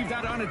not leave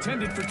that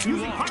unattended for too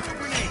Using long. hunter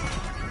grenade.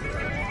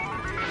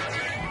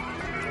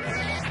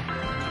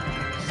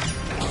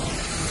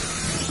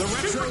 The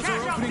Retros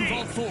are opening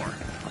Vault 4.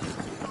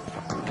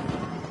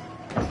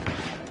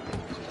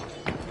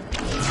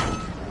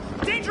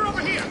 Danger over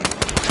here.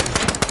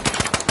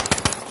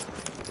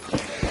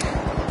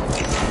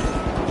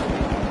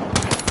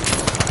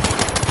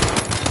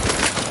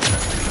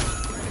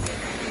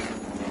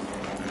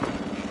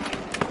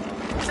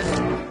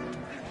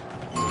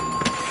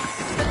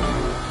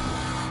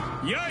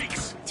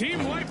 Yikes!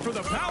 Team wipe for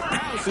the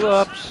Powerhouses.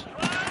 Whoops.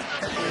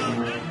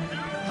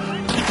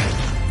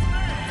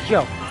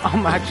 Yo,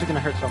 I'm actually gonna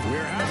hurt someone.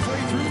 We're halfway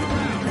through the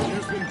round.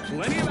 There's been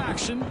plenty of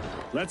action.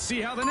 Let's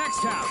see how the next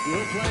half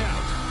will play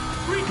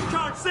out. Breach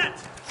charge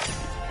set!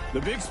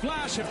 The Big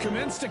Splash have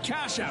commenced a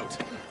cash out.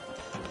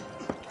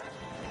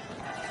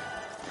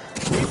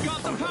 We've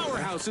got the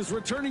powerhouses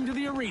returning to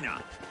the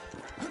arena.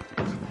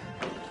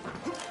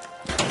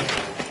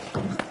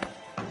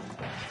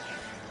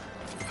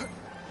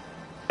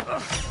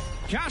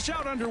 Cash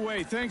out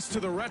underway thanks to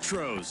the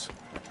retros.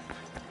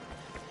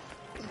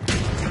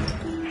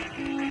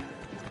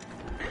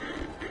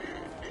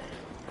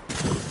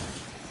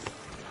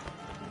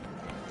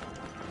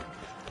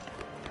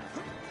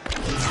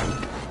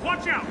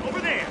 Watch out, over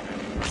there!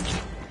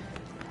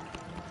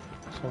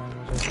 So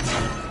was it?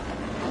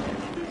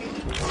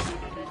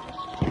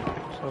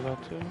 So that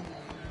too.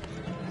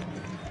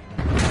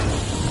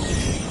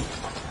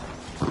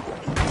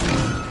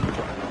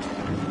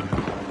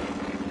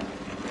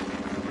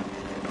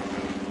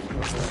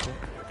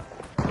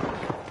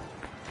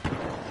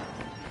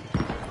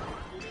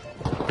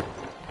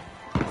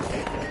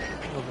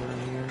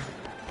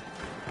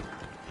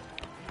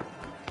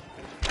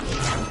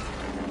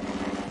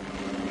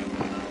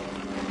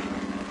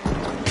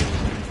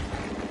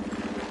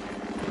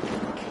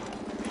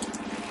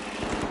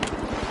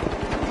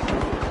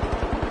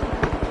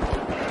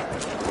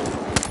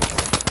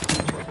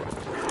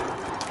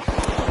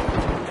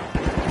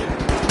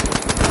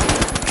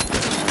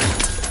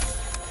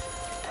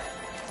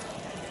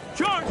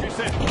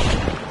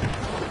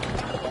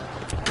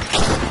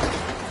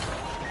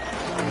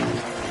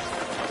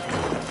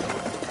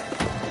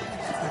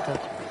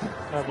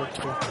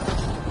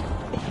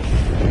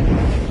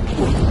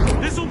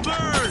 This'll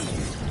burn!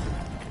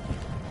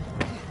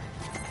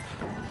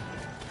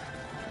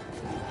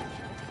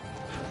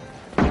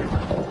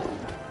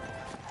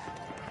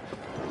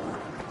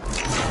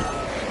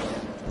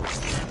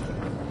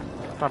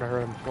 Thought I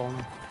heard him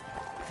falling.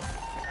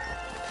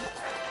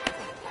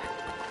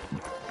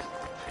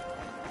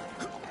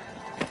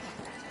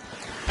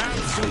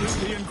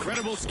 Absolutely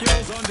incredible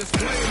skills on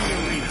display in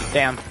the arena.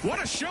 Damn.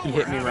 What a show He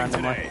hit me we're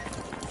having randomly. today.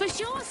 For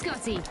sure,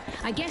 Scotty.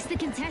 I guess the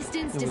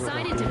contestants You were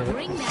decided to lucky to hit.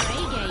 bring their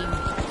A-game.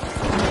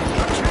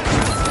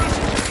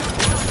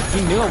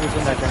 He knew I was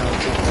in that general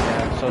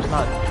system, so it's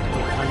not 100%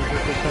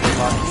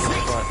 lucky,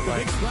 but The like,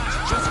 Big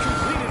Splash just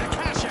completed a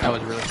cash out. that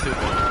was really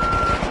stupid.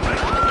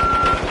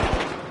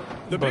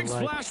 The But, Big like,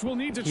 Splash will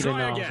need to he didn't try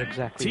know I was again.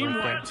 exactly Team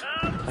right right.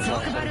 there. That's why I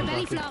Talk said about he a was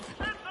belly lucky. flop.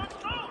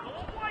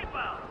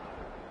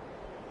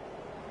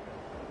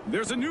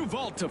 There's a new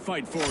vault to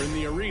fight for in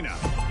the arena.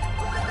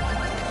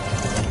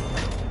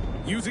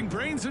 Using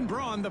brains and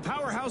brawn, the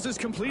powerhouses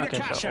complete a Okay,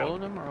 cash so all out.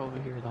 of them are over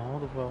here, all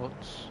the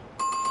votes.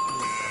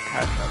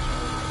 Cash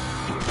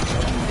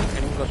outs.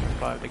 Anyone goes for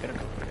 5, they gotta go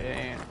for it.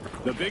 And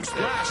The Big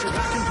Splash are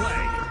back in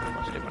play.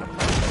 unless they wanna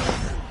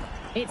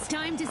play. It's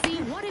time to see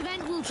what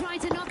event will try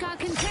to knock our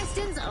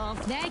contestants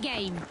off their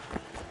game.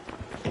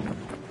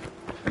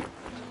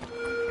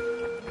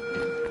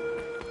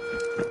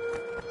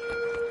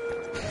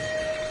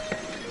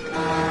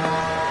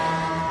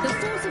 The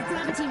force of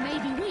gravity may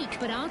be weak,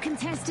 but our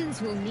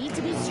contestants will need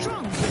to be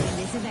strong during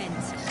this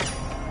event.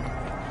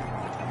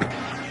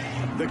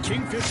 The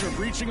Kingfish are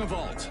breaching a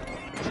vault.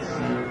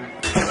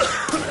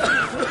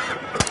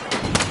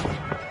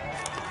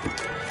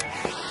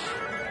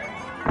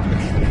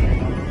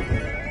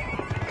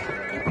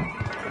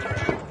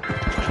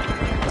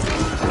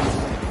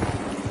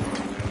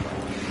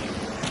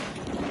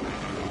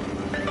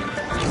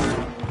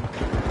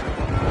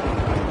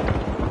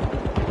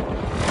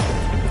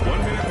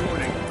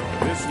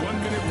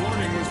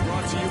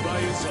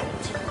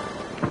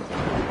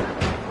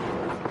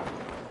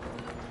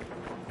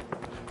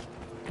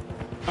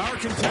 Our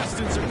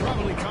contestants are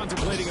probably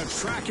contemplating a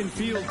track and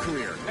field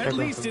career, at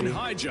least in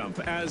high jump,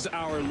 as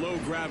our low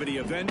gravity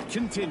event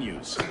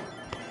continues.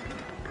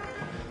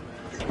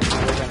 They're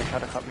gonna try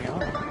to cut me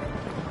off.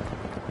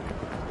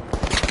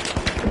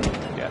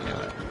 Yeah, I knew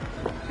that.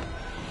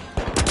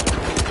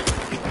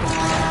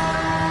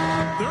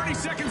 30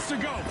 seconds to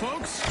go,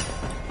 folks.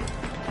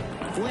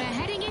 We're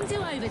heading into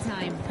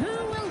overtime.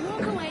 Who will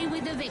walk away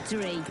with the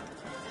victory?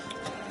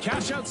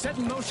 Cash out set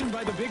in motion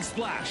by the Big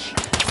Splash.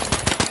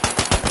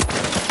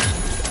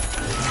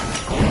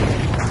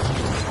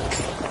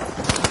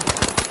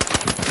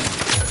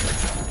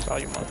 Saw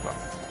you,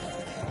 motherfucker.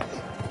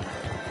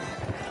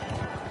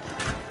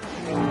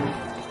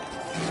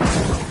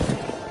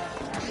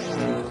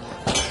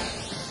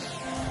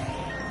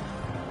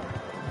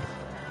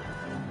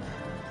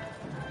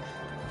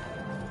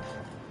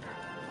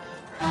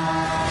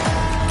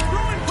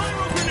 Throwing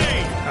pyro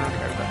grenade! I don't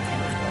care about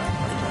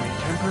it's only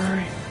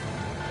temporary.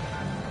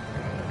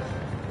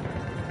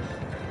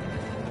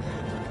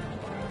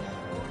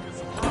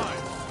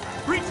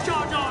 Breach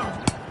charge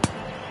armed!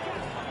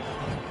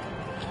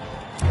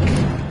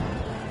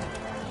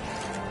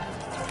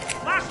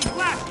 Flashing,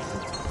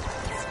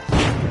 flashing!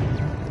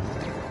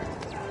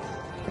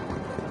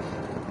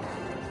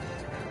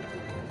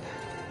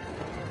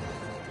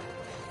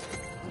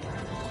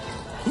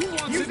 Who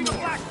wants Using it the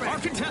more? flashbang. Our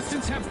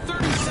contestants have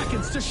 30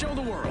 seconds to show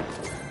the world.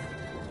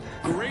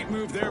 Great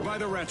move there by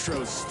the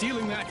Retros,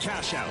 stealing that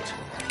cash out.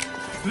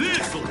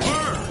 This'll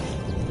work!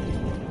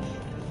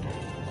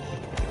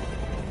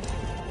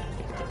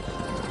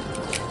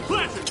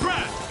 Flash and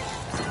crash!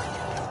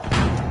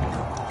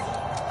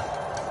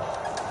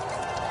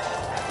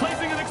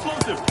 Placing an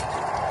explosive!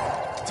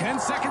 10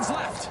 seconds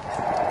left.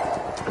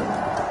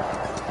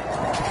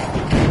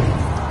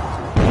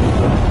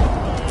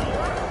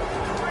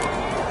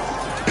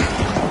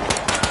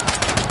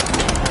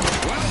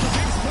 Well, the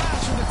big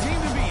splash for the team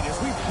to beat as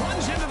we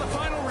plunge into the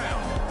final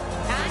round.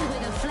 And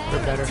with a flair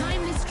better. of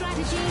timeless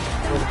strategy,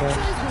 the We're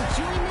better. Retros will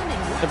join them in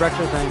what The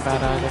Retros ain't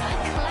bad a either.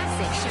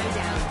 classic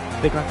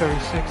showdown. They got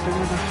 36, they're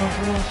gonna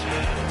cover us.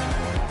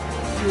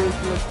 You're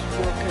just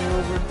 4K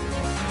over.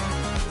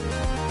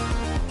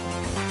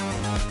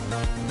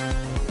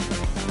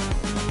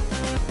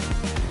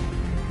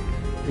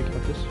 We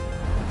got this.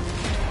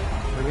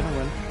 We're gonna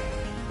win.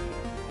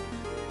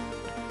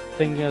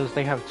 Thing is,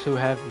 they have 2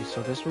 heavies,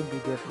 so this would be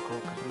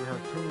difficult because we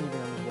have 2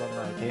 mediums, 1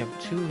 light. They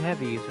have 2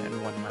 heavies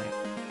and 1 light.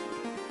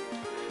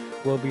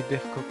 Will be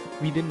difficult.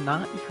 We did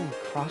not even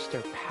cross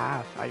their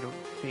path, I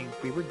don't think.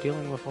 We were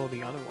dealing with all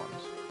the other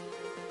ones.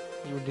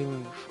 We were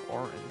dealing with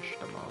orange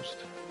the most,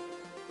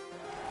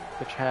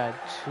 which had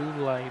 2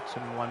 lights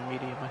and 1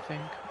 medium, I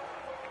think.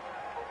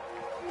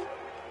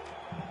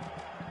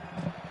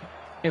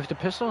 If the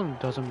pistol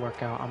doesn't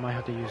work out, I might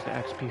have to use the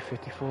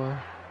XP54.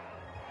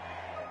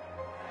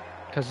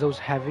 Because those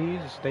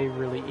heavies, they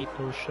really eat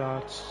those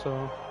shots,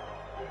 so...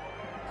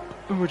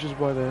 Which is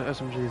why the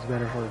SMG is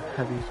better for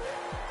heavies.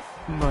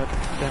 But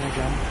then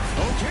again...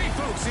 Okay,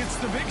 folks, it's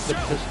the big show.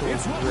 pistol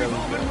It's is what really we've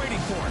all been good. waiting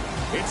for.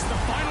 It's the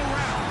final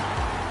round.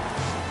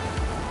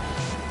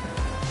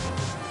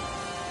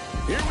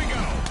 Here we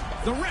go.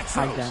 The Retros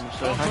High damage,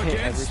 so if up I hit every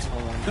against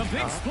single one the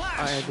big shot, splash.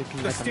 I either can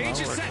The get them stage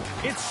is low or- set.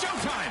 It's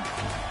showtime.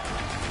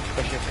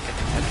 Especially if I get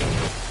the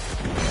headshot.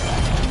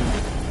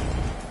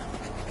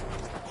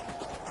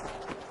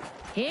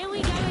 Here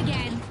we go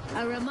again.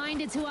 A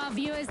reminder to our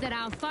viewers that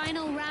our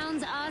final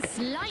rounds are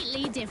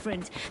slightly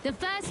different. The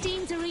first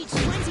team to reach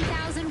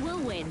 20,000 will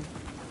win.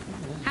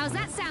 How's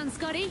that sound,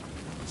 Scotty?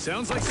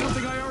 Sounds like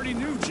something I already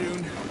knew,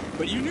 June.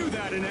 But you knew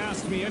that and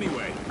asked me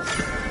anyway.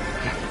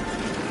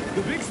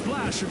 The big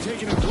splash are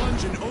taking a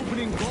plunge in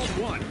opening Vault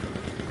 1.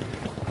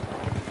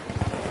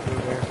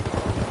 Through there.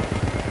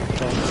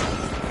 So,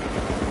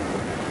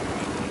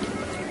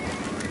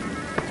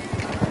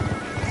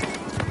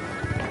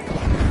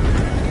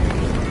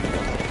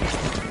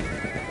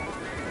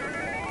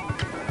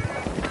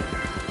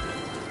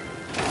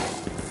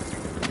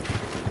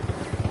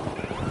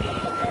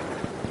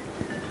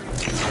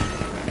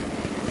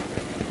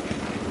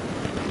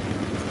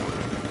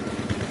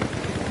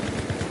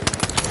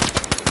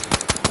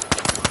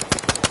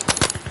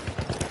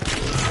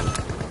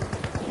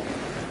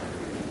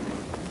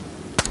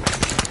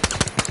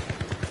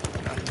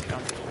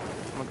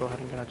 I'm gonna go ahead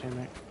and get our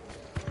teammate.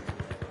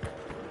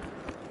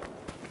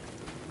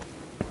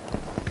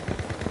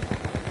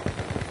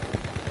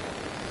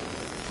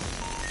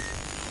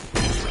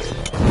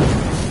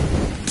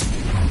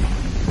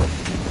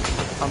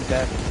 I'm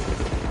dead.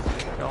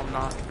 No, I'm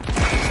not.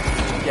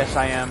 Yes,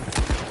 I am.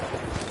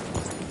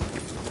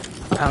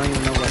 I don't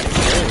even know what it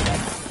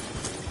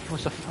did. It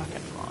was a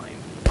fucking mine.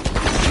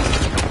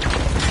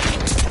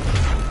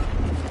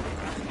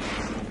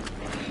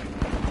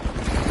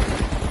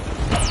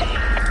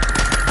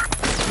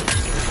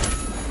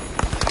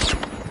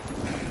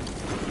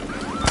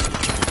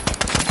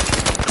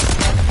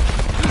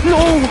 No!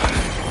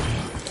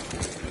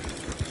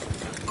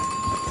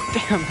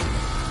 Damn.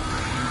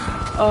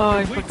 Oh,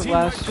 I put the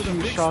last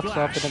 2 shots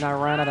up and then I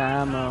ran out of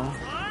ammo.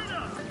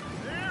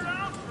 They're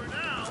out for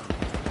now.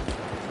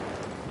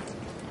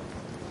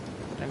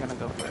 I'm gonna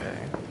go for A.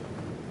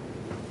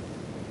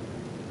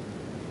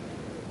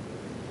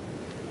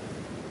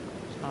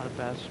 It's not a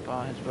bad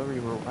spot. It's where we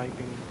were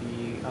wiping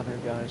the other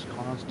guys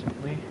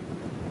constantly.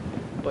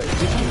 But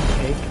if we can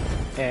take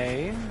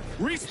A,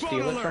 Respawn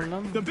steal it from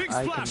alert! them, The big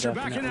I can splash are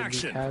back in definitely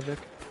action. wreak havoc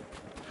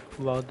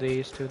while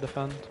these two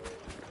defend.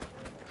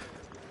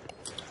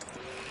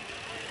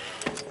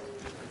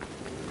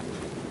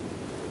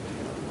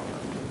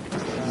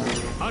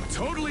 A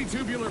totally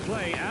tubular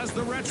play as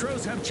the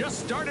Retros have just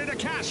started a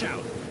cash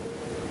out.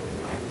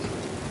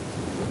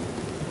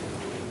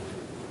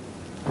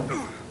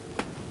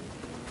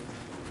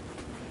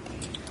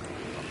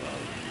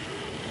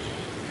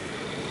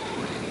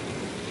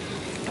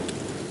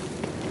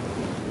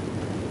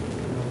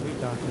 We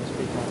got this,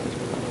 we got this,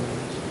 we got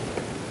this.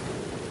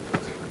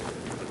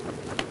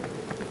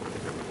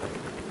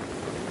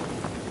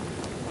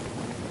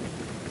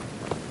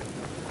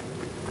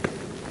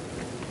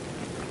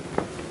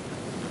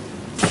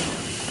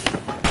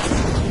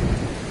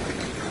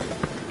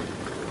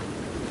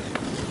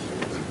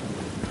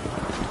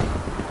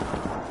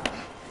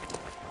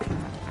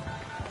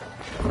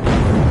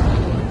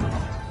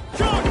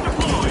 Charge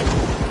deployed!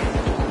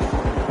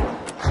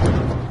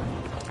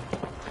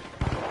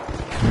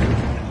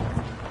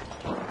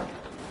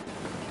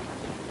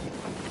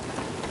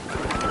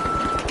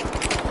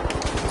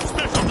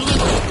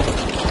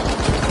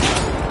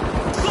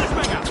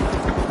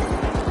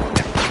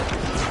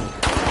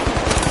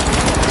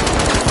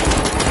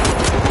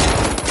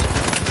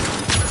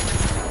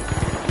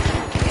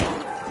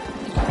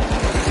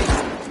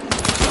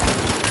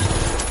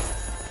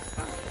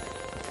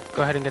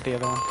 ahead and get the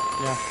other one.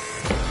 Yeah.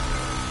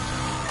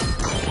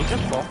 He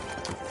just fall.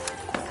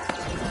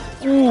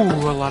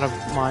 Ooh, a lot of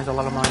mines, a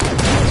lot of mines.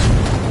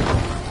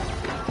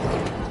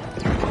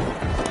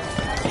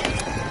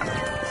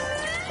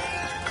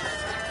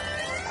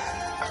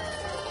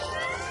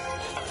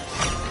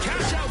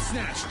 Cash out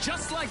snatch,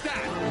 just like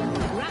that.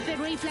 Rapid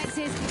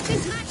reflexes.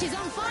 This match is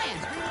on fire.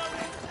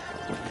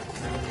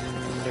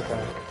 They're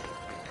back.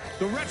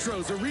 The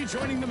Retros are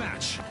rejoining the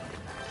match.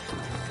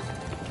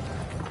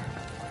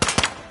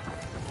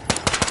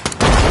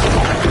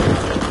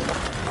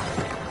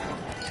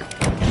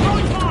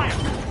 Throwing fire!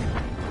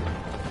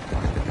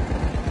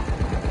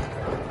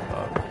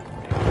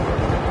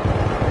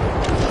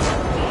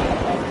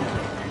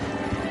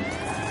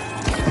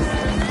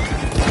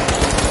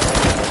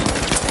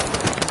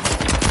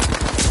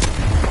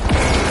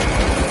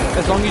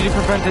 As long as you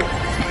prevent it.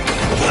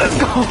 Let's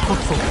go!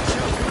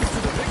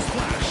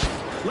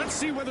 Let's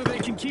see whether they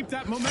can keep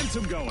that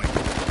momentum going.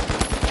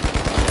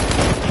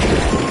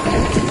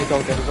 It's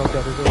all good, it's all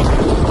good, it's all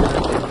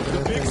good.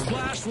 The Big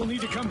Splash will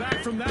need to come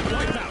back from that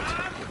wipeout.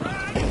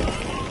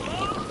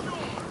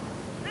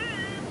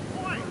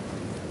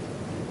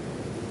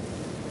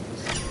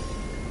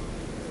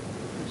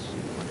 Let's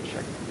see,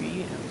 check B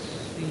and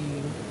C.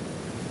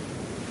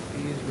 B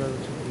is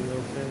relatively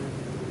open.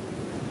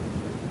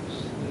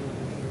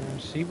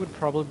 C would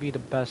probably be the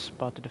best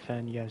spot to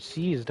defend. Yeah,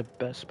 C is the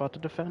best spot to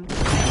defend. So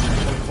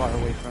far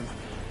away from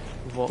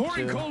Vault 2.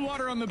 Pouring cold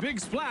water on the Big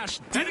Splash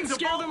Heading didn't to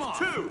scare Vault them off.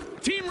 2.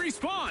 Team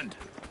respawned.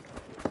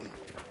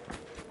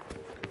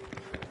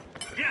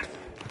 Yes!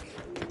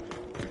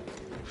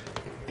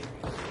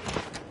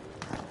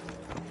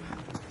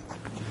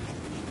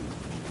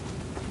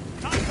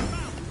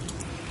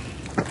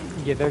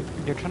 Yeah,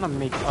 they're trying to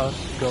make us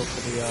go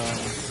for the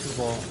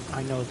vault.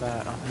 I know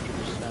that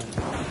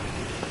 100%.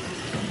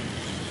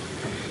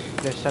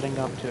 They're setting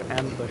up to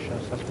ambush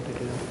us. That's what they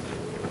do.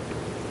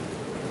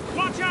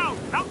 Watch out!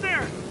 Out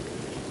there!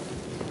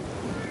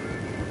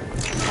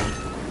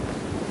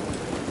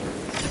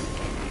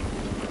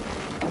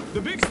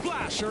 The Big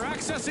Splash are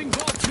accessing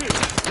Vault 2.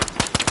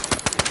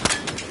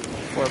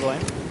 For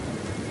blame.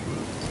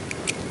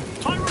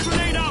 Pyro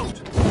grenade out!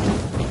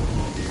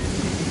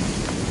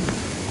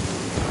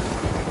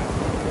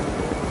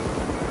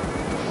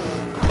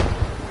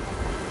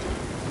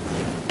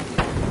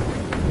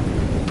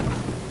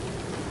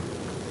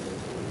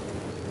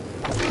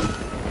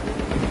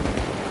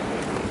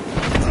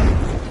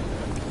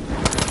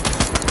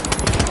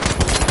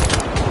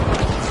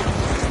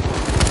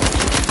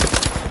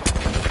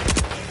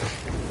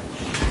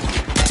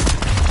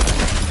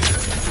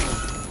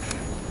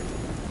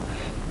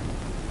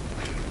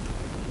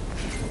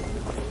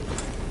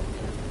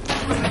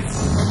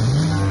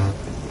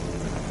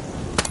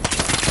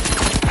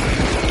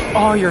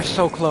 Oh, you're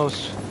so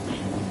close.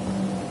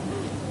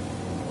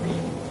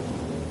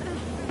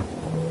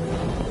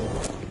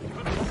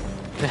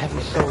 The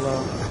heavy's so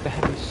low. The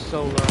heavy's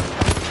so low.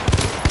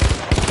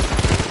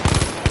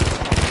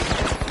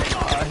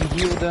 He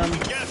healed them.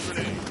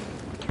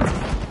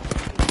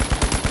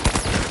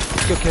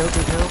 Good kill,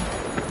 good kill.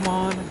 Come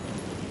on.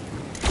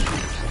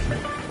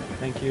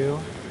 Thank you.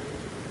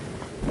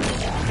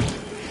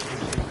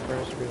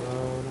 First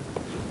reload.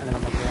 And then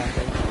I'm gonna grab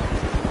it.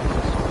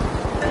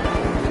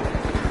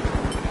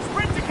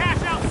 Sprint to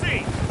cash out C!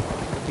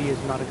 B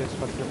is not a good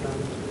spot to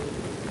defend.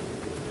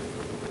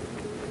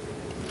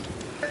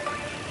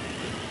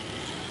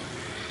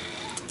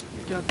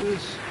 Got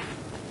this.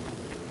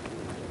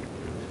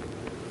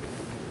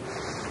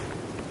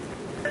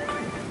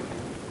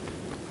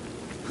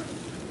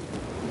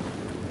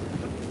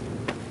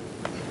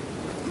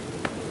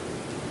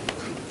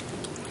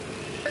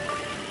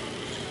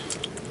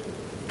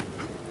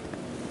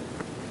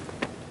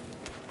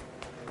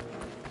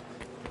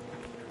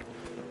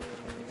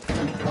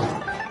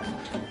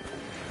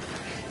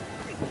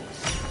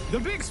 The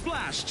Big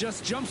Splash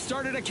just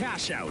jump-started a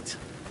cash out.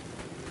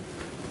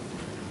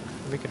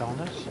 We could own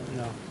this?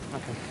 No.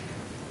 Okay.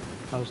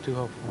 I was too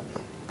hopeful.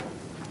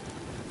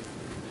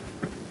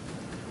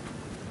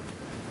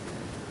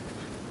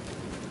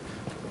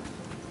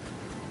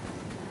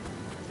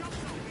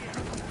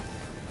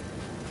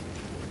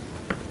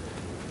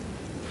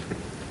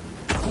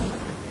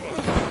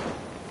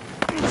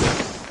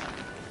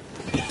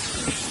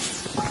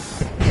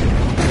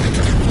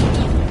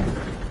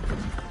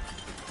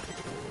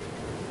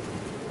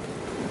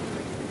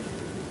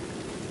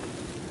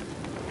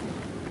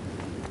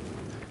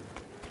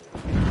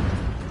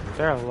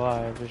 They're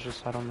alive, it's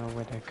just I don't know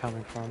where they're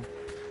coming from.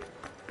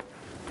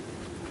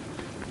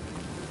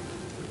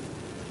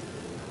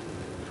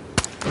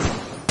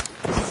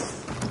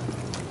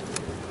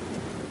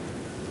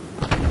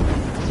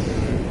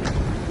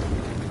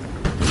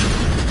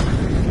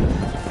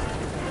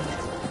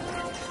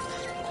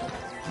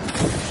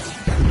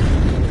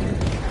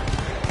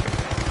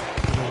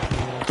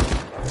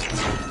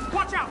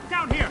 Watch out!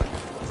 Down here!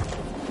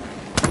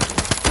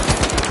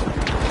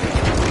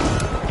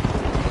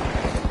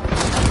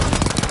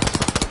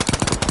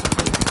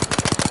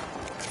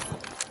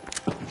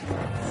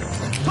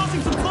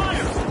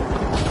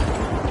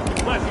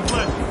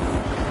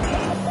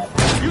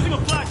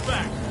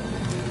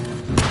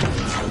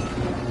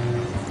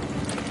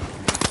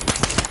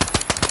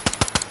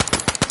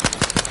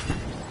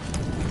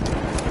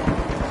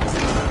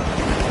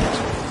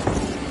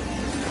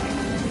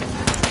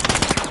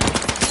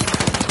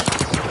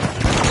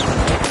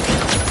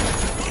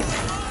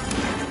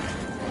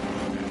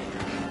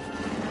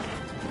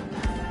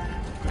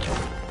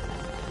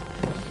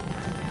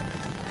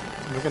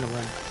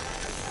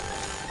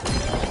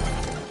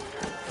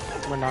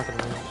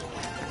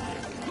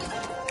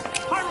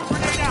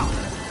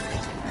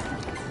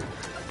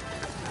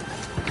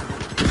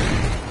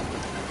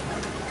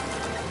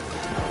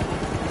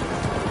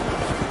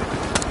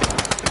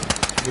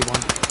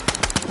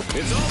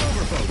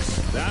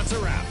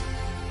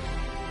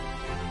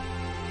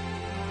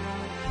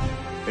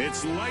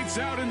 It's lights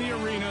out in the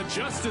arena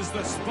just as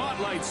the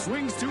spotlight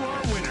swings to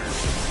our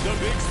winners, the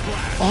Big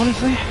Splash.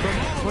 Honestly, From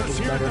all of us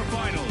here at the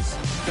finals,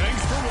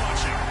 thanks for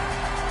watching.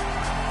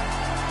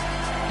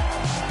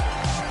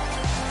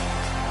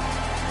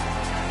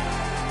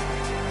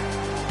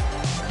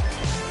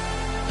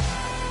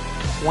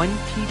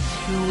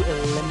 22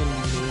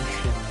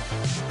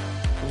 eliminations.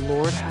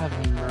 Lord have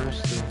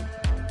mercy.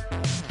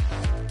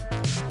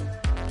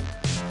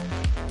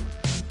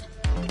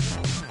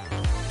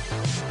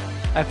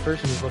 At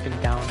first, he was looking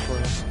down for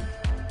us.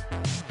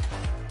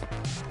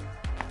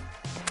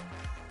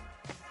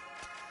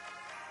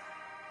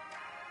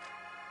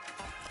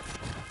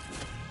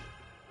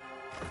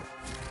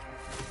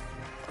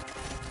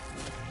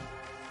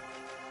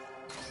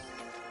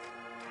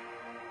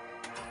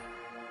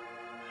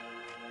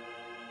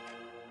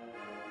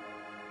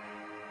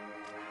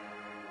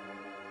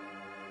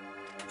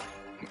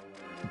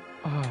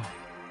 Oh.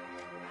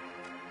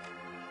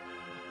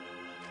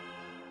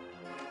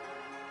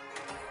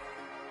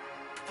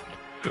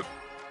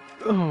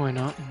 Oh, why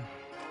not?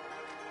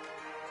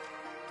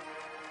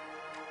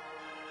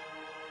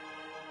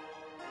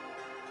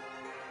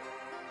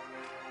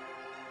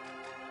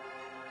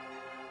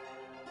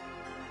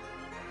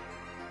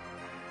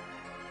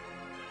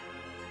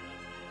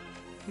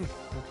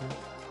 Okay.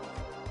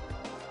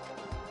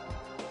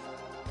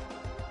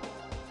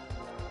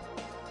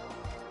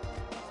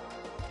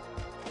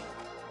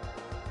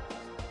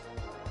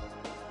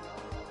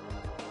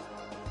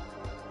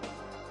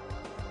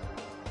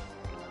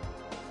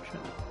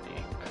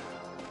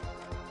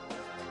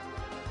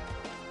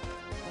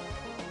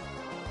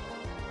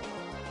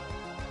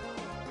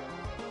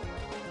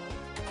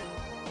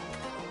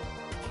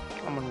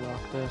 I'm gonna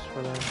lock this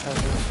for the hazard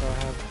so I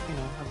have, you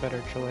know, a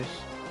better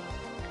choice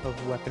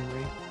of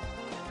weaponry.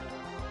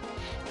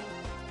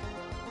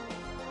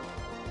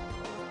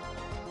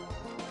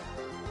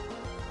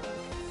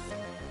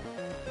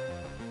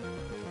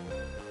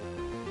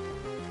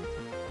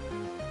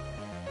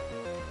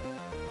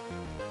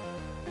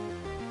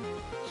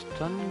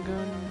 Stun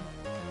gun,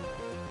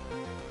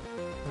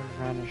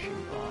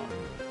 vanishing bomb.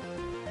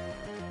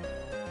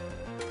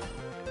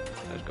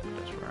 Let's go with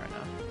this for right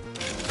now.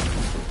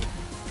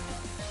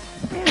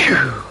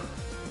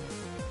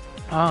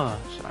 Ah,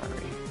 sorry.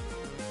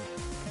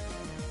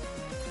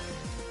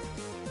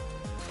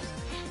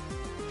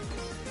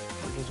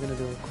 We're just gonna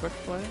do a quick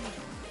play.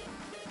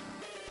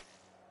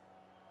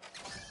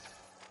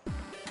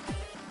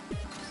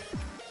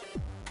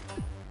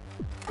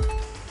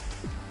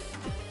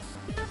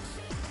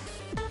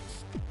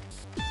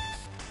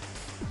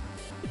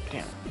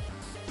 Damn.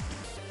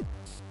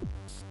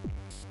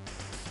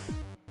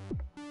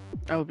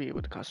 I will be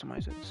able to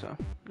customize it, so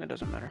it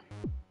doesn't matter.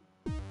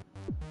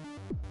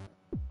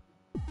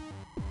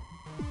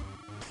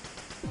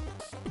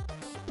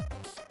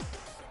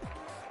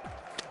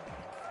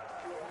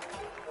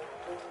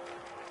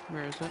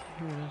 Where is it?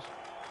 Here it is.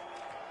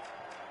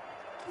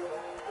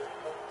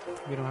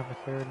 We don't have a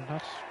third.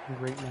 That's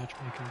great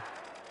matchmaking.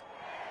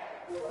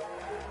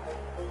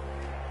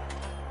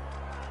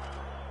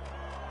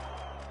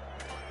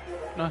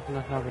 No,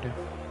 we do.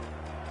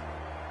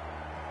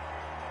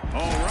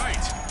 All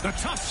right, the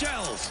tough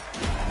shells,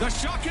 the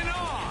shock and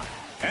awe,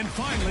 and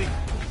finally,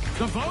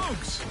 the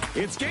Vogues.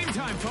 It's game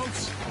time,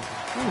 folks.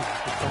 Ooh,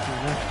 it's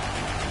fucking nice.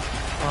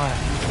 Ah.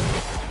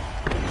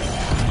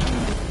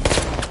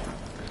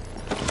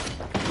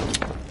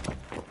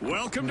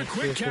 Welcome to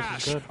Quick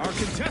Cash. Good. Our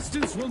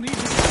contestants will need to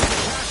get the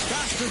cash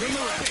faster than the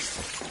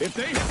rest. If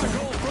they hit the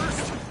goal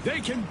first, they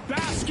can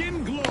bask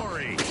in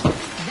glory.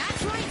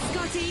 That's right,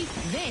 Scotty.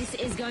 This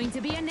is going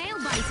to be a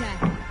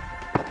nail-biter.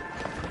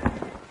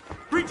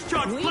 Breach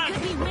charge We flash!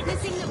 could be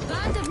witnessing the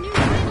birth of new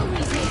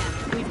rivalries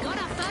here. We've got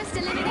our first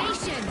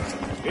elimination.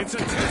 It's a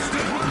test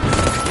of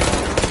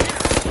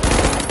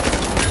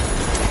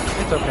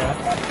It's okay.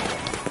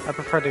 I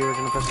prefer the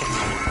original pistol.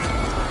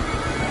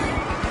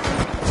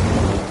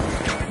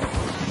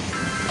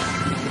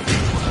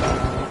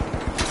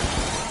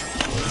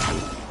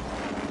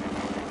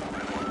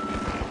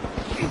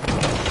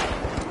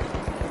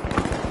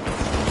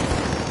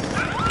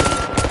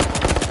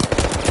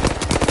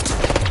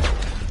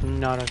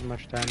 Not as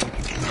much damage as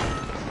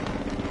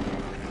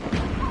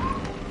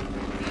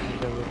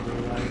I would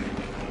really like.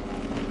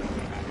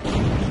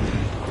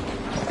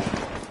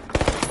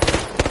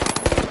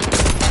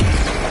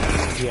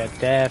 Yeah,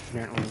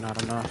 definitely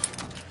not enough.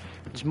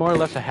 It's more or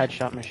less a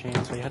headshot machine,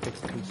 so you have to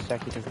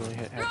consecutively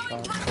hit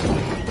headshots.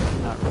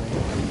 Not really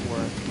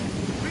work.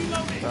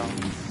 So.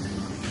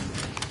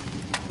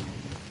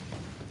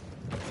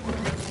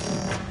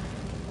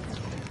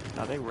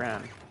 No, they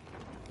ran.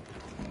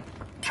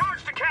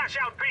 Charge the cash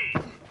out B!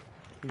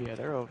 Yeah,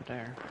 they're over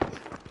there.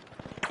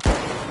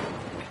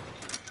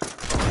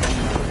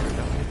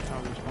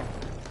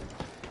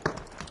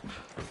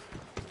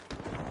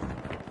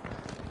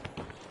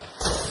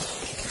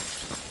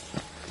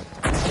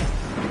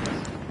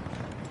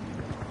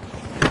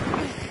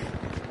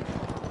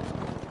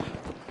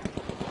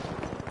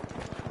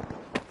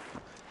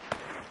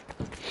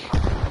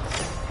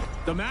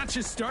 The match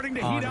is starting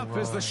to heat up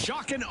as the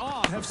shock and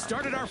awe have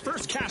started our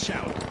first cash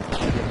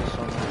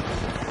out.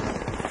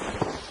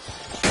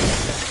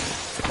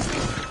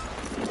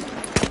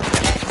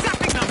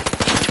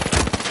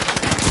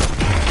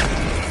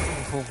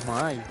 Oh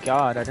my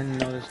god, I didn't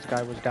know this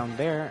guy was down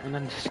there, and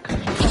then this guy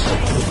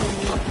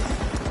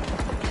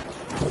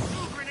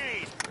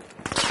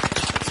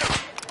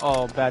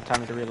Oh, bad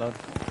time to reload.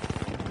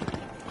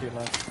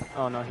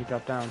 Oh no, he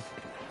dropped down.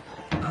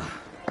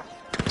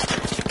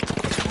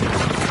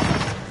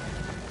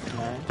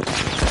 Nice.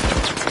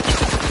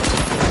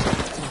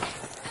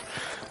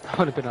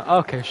 Would have been a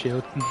okay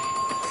shield.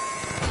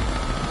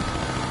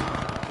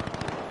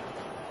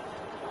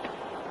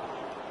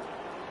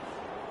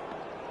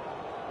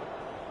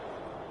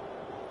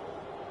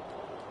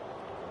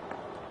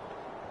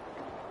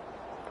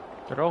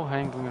 They're all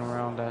hanging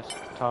around that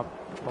top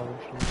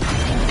portion.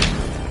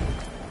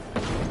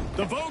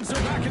 The Vogues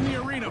are back in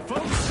the arena,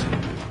 folks.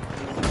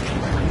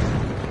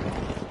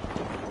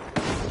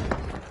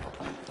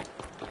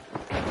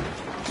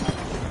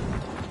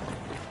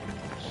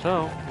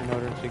 So, in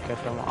order to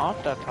get them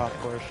off that top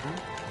portion,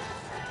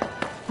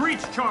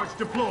 Breach charge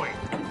deployed.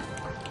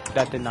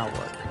 that did not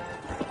work.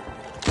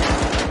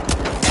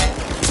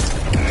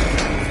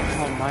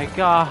 Oh my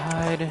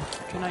god,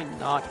 can I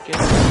not get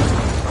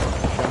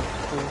jump,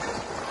 please?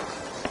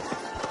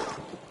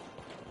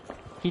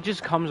 He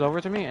just comes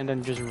over to me and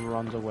then just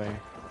runs away.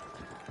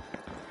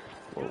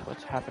 Whoa,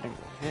 what's happening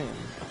with him?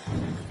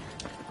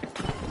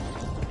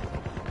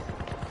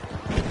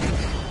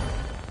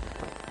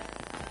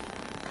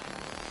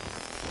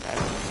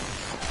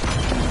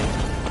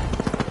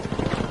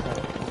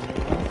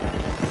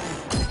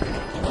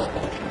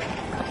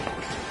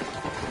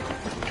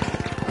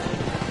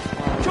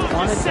 What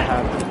wanted to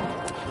happen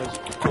was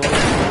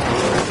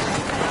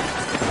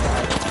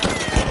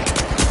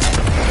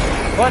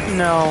But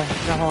no,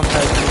 the whole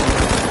entire team.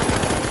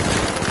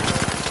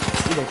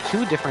 Either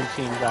two different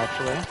teams,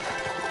 actually.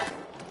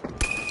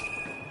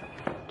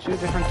 Two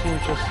different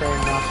teams just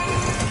saying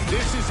nothing.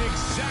 This is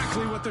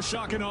exactly what the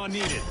shock and awe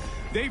needed.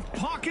 They've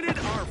pocketed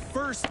our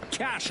first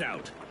cash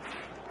out.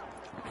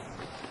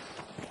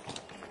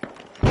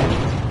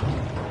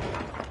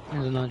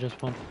 There's not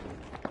just one.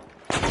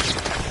 The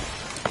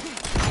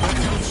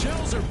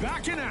shells are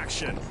back in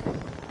action.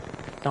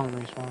 Don't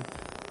respawn.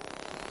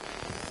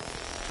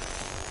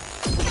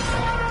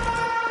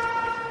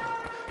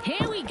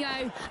 Here we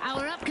go.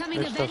 Our upcoming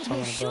There's still event will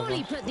someone above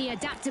surely us. put the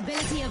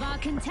adaptability of our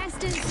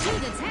contestants to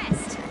the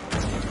test.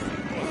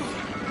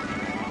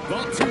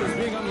 Vault 2 is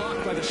being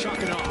unlocked by the shock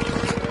and awe.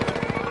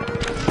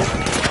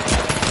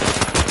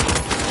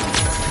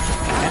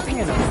 Camping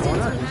in a Contestants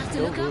corner will is have to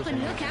still look up and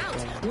losing. look out.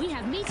 We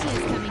have meteors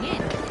coming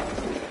in.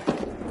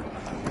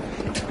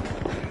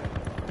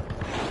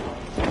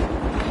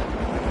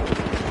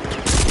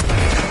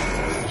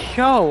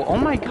 Yo, oh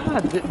my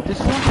god, this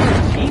is not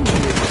a team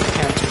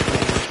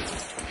here.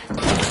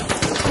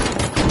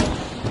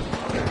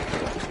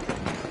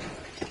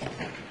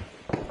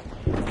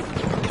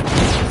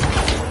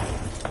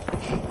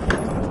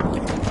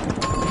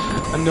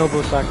 A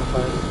noble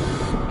sacrifice.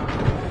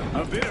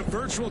 A bit of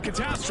virtual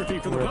catastrophe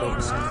for the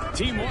Vogues.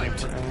 Team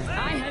wiped.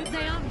 I hope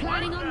they aren't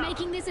planning on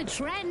making this a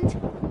trend.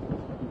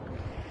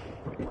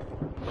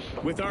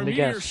 With our Let me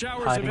meteor guess,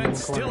 showers hiding in event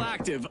the still corner.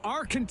 active,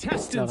 our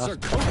contestants No, are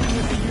that's- coping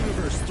with the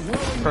universe, throwing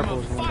them Purple a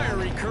is one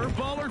fiery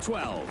curveball or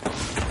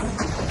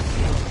 12.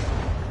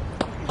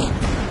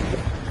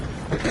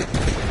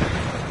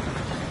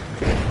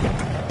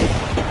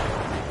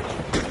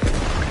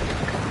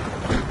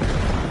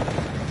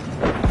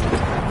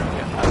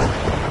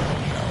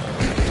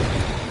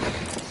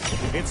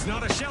 It's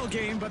not a shell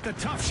game, but the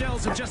tough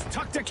shells have just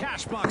tucked a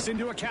cash box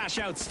into a cash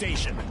out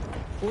station.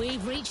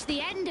 We've reached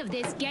the end of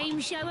this game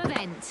show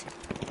event.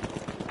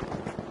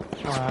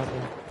 Oh, I have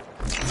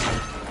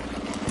to.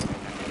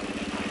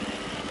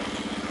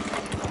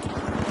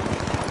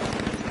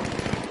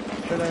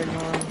 Should I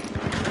ignore him?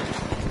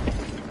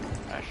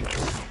 I should.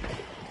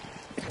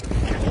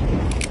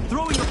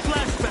 Throwing a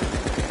flashbang.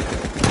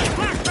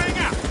 Flashbang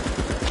out.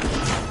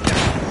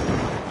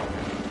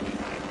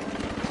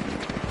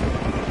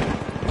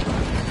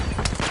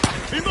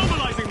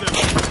 Immobilizing them.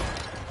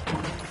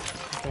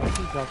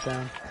 Okay, he dropped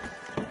down.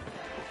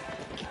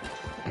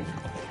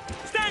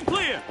 Stand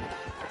clear.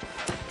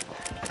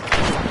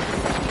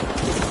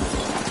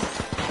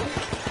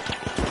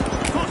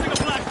 Tossing a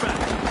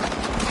flashbang.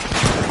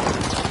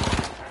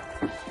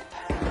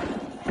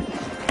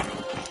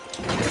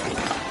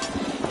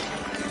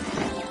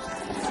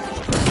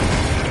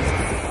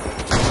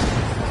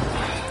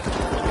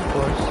 Of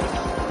course.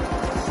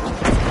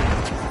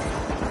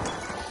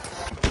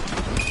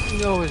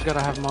 You always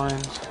gotta have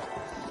mines.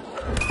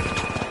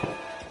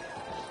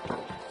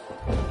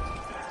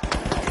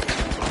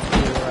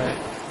 You're right.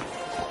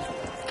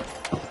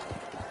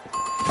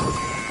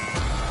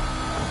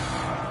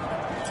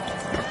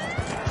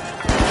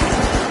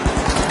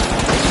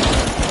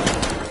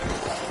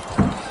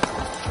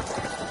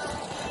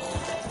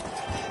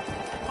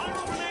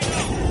 Pyro grenade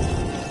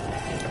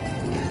out.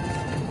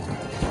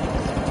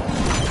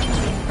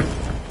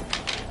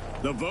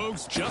 The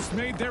Vogues just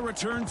made their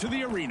return to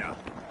the arena.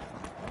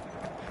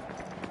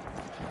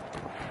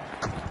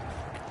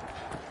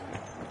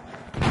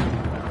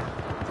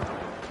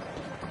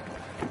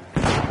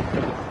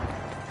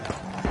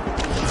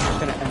 It's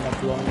gonna end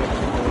up blowing it to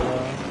the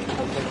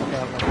I'll take it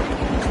out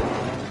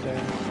like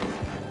there.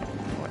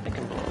 Or they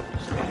can blow up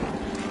this thing.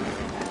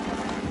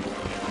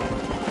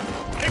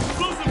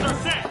 Explosives are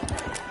set!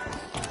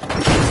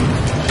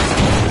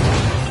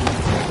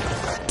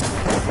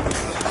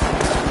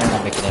 I'm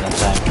not making it on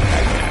time.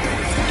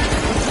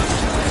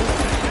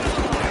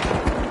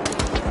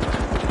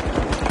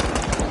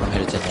 I'm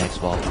headed to the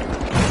next wall.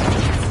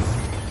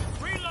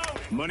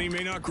 Money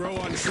may not grow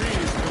on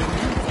trees, but a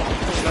new vault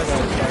is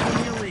back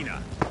in the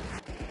arena.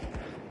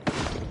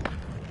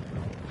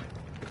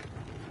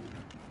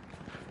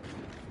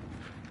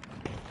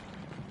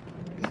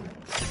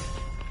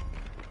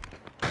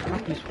 How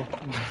peaceful.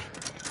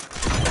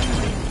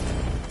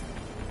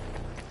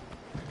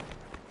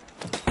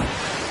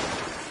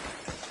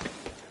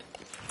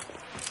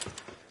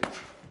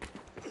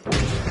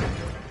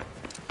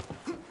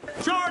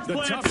 Charge The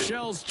planted! Tough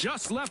Shells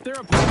just left their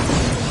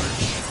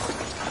opponents.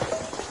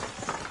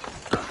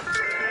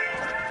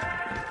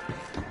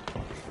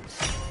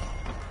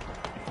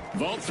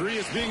 Vault 3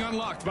 is being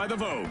unlocked by the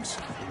Vogues.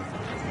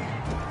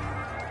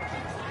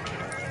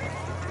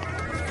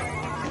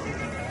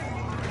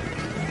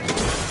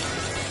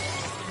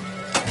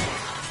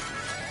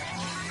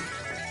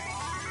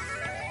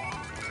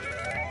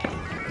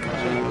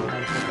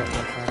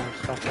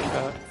 Stuff like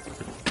that.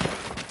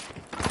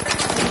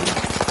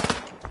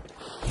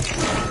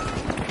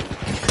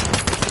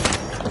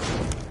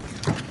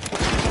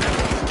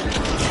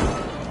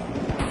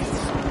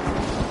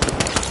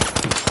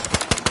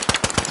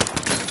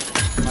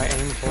 My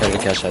aim for Better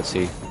catch that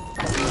C.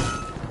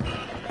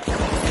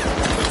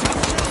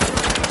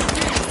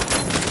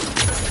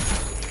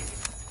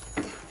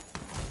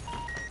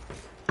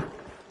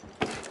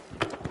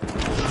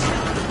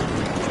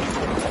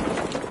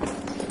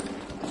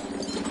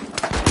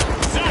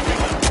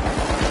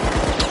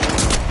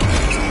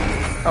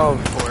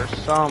 Of course,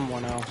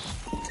 someone else.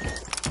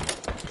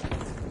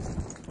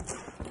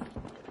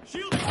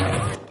 Shield!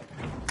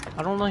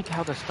 I don't like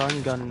how the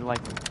stun gun,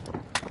 like,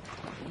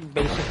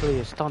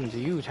 basically stuns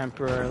you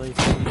temporarily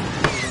from even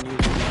using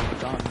the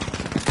gun. I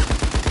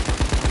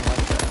don't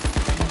like that.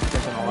 It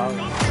doesn't allow you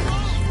to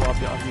swap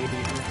it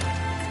immediately.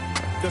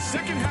 The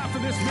second half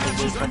of this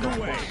match is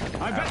underway.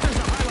 I bet there's a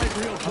highlight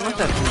reel play on like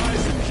the that.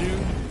 horizon,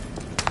 June.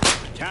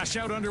 Cash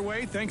out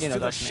underway thanks You know to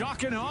the that's me.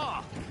 shock and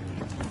awe.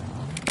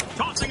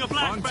 Tossing a On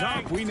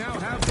top, flashbang! we now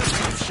have the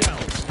Tough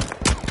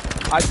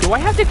Shells. Do I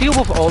have to deal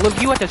with all of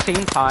you at the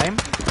same time?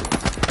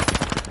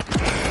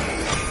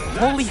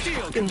 Holy That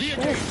steal fucking could be a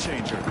shit. game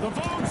changer. The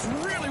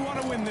Vogues really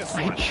want to win this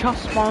I one.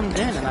 just spawned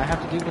in and I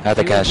have to deal with I have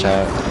to two of cash you.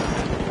 out.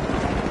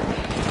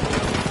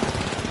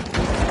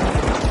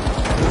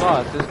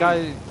 Look, this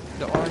guy,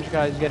 the orange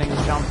guy is getting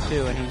jumped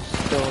too and he's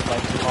still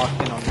like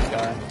locked in on this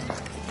guy.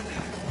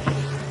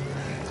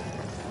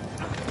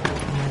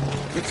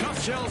 The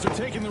Tough Shells are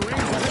taking the reins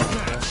of this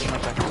match. Give me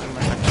a second, give me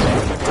a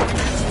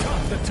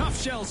second. The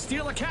Tough Shells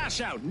steal a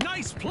cash out.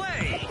 Nice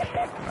play.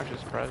 I'm actually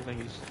surprised that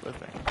he's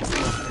slipping.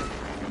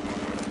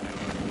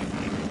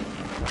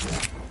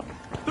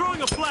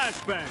 Throwing a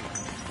flashbang!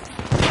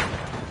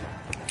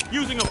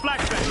 Using a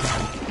flashbang!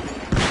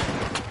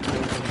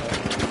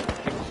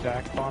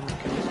 Exact bomb.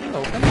 Can this thing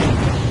open?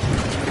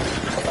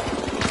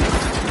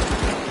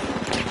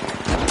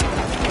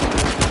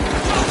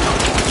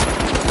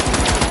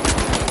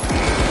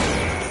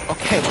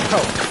 Okay, bro.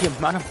 The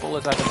amount of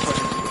bullets I can put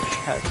into your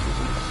chest is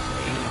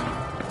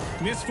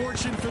insane.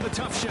 Misfortune for the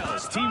Tough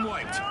Shells. Team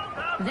wiped.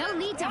 They'll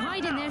need to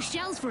hide in their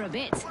shells for a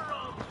bit.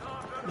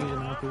 Using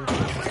my boots.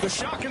 The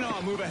shock and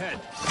awe move ahead.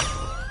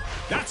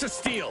 That's a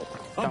steal.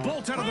 A Don't.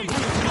 bolt out of the blue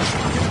from the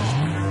shock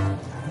and awe.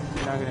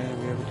 You're not gonna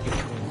be able to get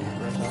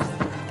the rest out.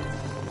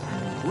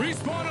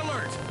 Respawn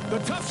alert. The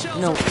Tough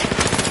Shells No. are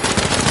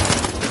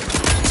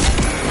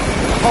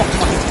Oh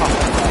my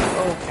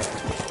god. Okay.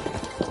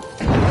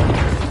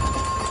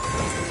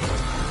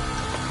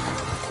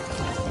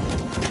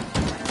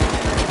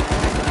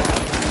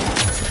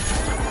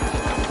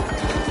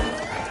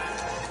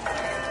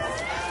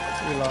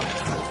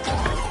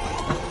 Reload.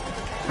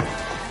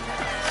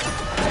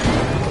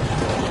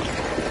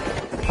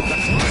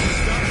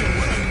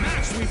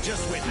 we've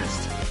just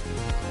witnessed.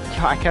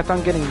 Yeah, I kept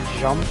on getting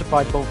jumped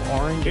by both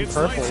orange and It's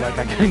purple, lights like out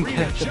I in the couldn't arena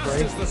get the just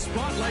break. as the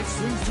spotlight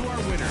swings to our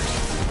winners.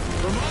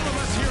 From all of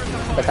us here at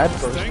the But that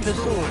Fight, burst thanks for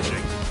pistol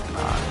watching.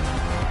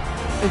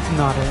 It's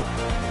not it.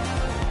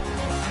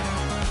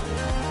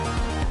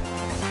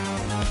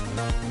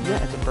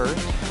 Yeah, it's a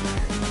burst.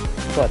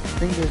 But the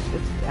thing is,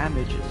 its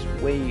damage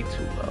is way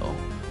too low.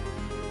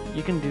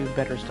 You can do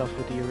better stuff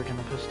with the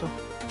original pistol.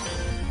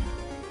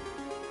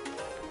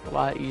 A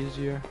lot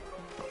easier.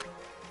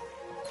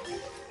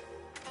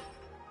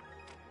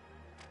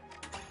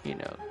 You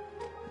know,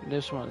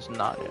 this one's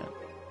not it.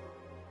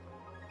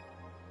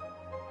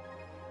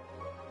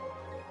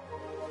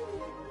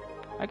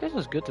 I guess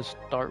it's good to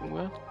start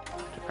with.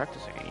 to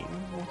practice aim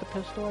with the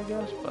pistol, I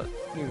guess, but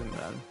even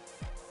then.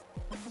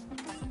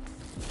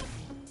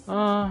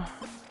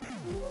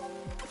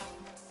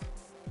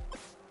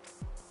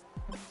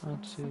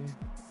 Let's see.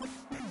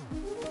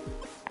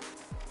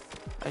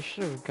 I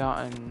should have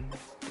gotten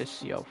the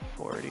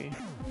CL40.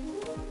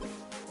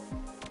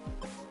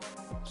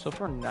 So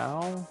for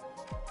now,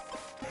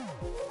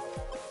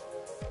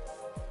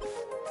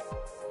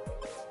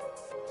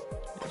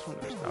 this one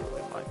is not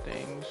really my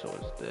thing, so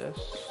is this.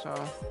 So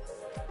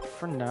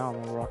for now,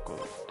 I'm gonna rock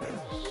with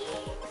this.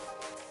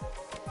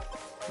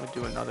 We'll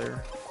do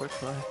another quick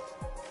play.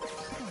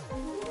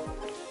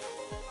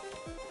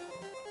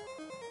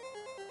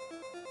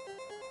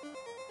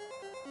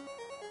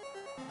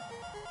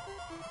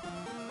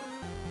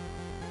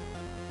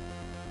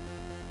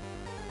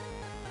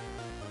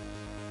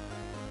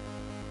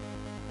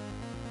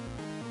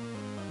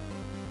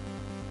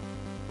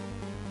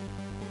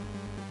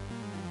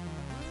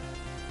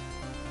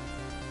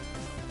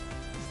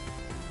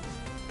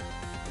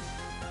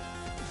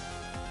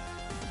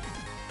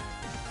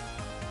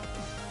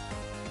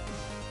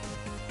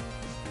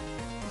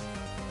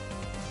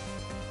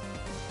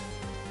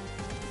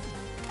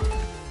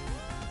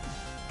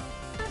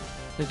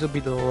 This will be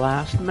the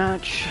last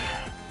match,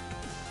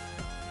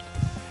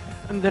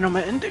 and then I'm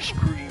gonna end the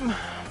stream.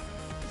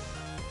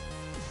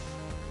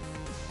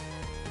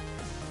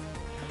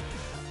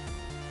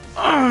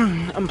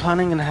 I'm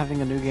planning on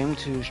having a new game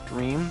to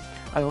stream.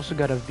 I also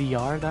got a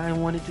VR that I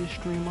wanted to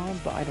stream on,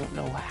 but I don't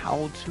know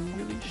how to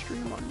really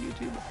stream on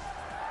YouTube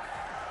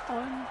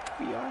on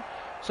VR.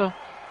 So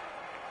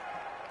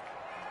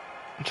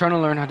I'm trying to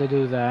learn how to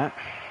do that.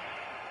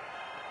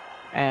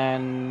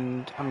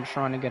 And I'm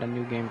trying to get a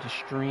new game to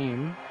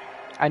stream.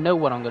 I know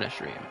what I'm gonna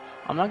stream.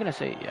 I'm not gonna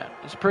say it yet.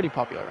 It's pretty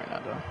popular right now,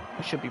 though.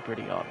 It should be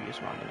pretty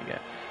obvious what I'm gonna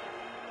get.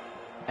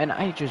 And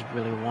I just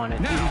really want it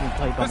to even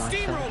play by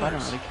myself. I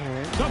don't really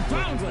care. The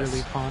Boundless,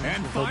 really fun.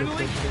 and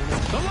finally,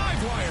 the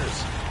Live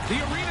Wires. The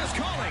arena's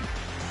calling.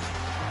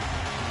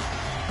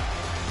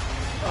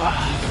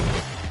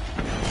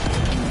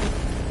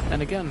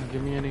 And again,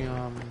 give me any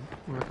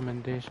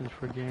recommendations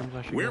for games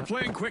I should We're get.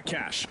 playing Quick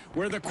Cash,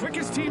 where the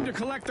quickest team to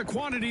collect the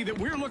quantity that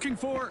we're looking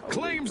for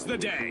claims the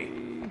day.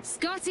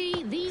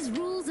 Scotty, these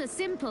rules are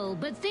simple,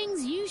 but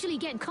things usually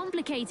get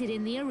complicated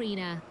in the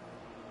arena.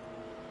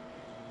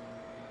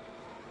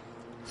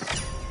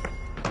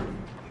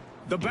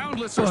 The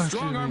Boundless are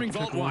strong-arming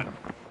Vault 1.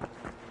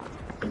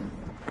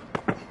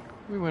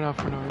 We went out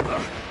for no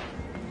reason.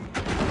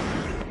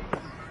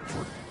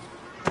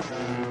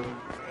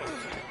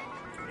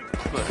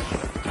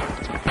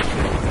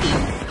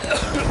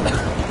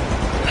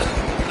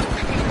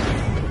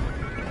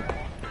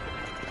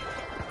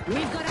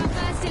 We've got our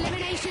first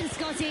elimination,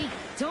 Scotty.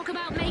 Talk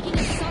about making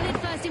a solid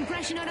first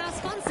impression on our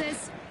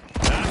sponsors.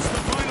 That's the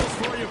finals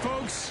for you,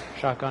 folks.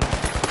 Shotgun.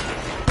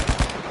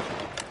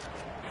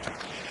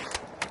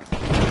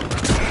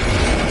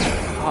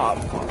 Oh,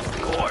 of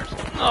course.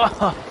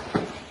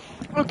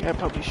 Okay, I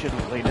probably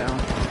shouldn't lay down.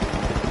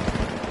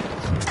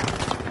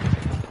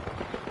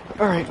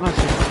 Alright, let's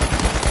see.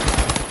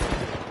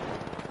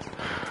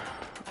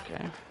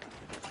 Okay.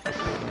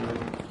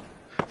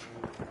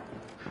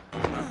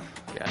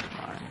 Yeah, it's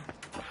fine.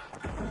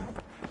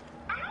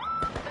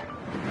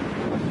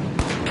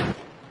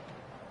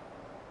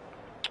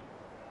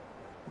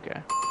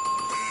 Okay.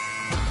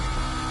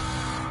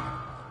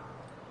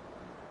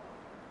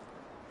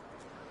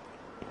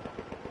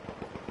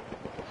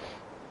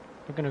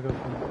 They're gonna go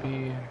for B.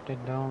 If they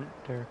don't,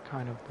 they're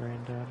kind of brain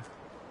dead.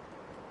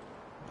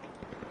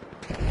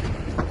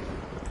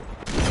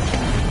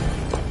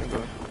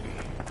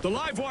 The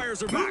Live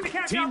Wires are Move back. to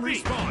catch Team out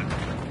B. respawn.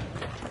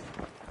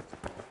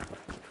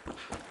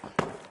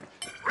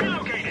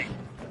 Relocating.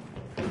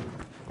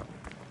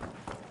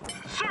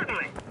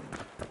 Certainly.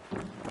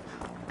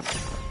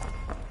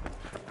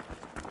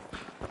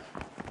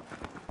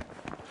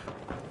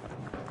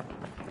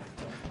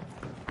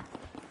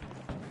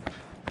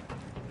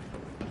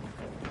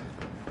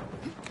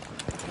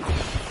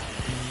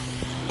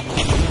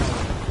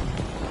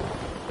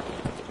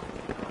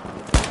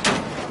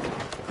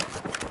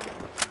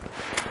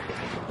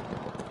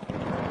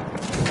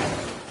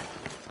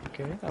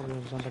 Okay, that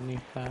was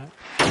underneath that.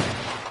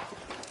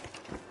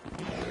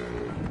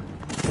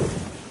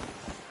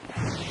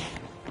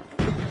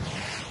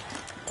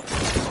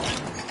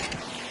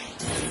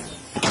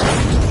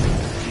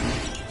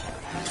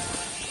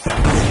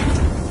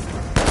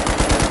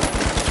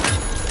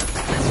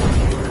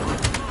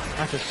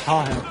 I just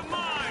saw him.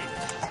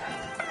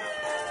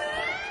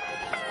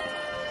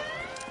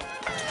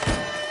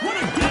 What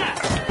a gas!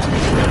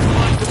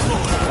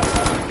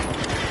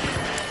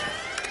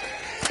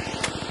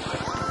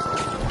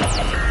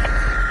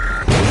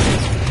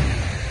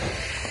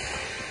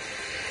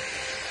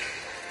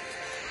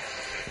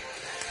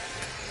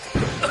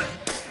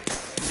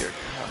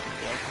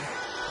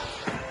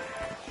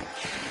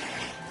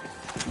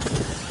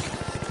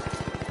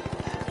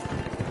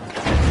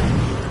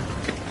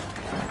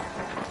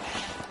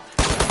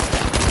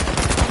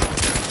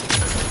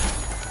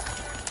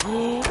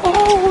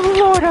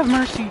 Lord have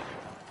mercy.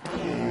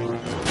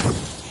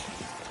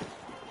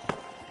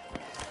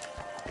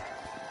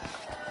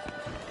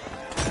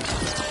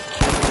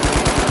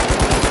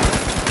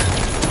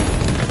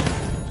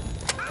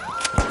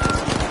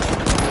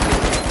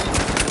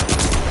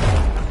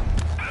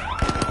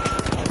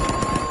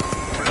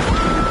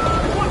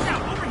 Watch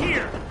out! Over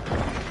here!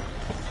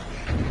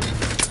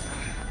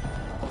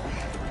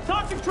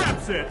 Toxic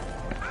trap set!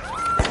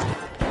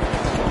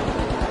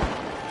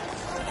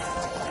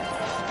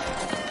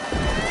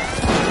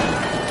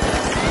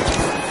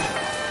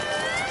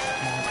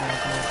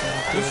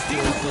 The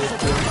steamrollers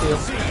approach the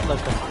scene.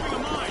 Let's go.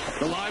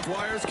 The live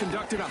wires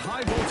conducted a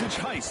high voltage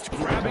heist,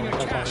 grabbing a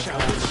cash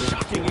out with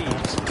shocking ease.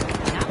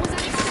 That was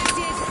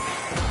unexpected.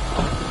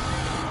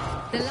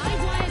 The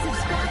live wires have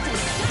sparked a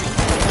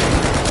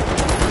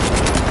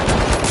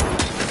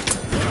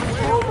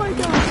Oh my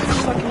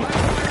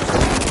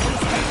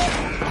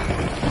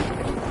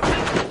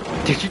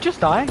god. Did you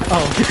just die?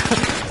 Oh.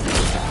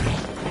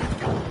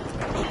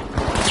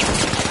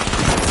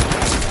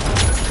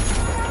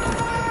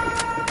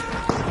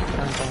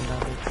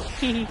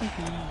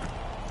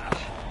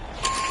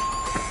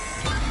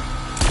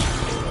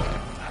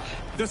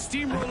 The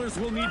steamrollers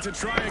will need to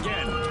try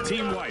again.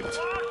 Team wiped.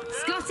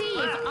 Scotty,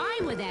 if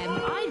I were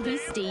them, I'd be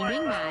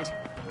steaming mad.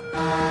 We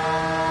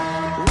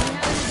have an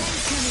event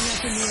coming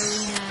up in the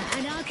arena,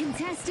 and our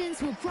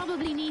contestants will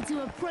probably need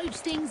to approach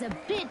things a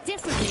bit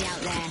differently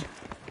out there.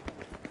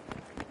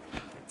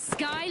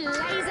 Sky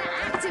laser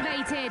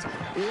activated.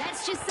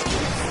 Let's just say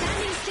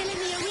that standing still in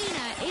the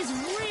arena is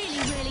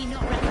really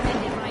not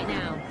recommended right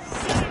now.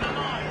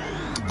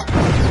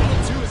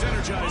 Vault 2 is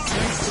energized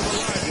thanks to the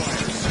live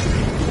wires.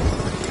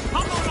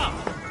 Come on up!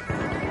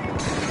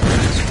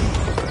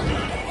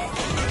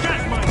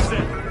 Gas mine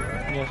set!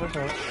 Yes, that's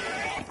right.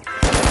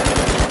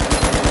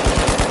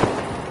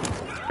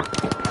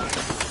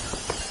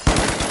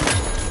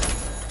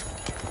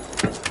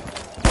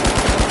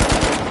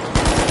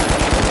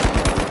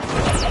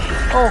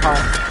 Oh, hi.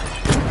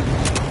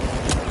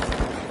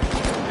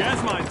 Gas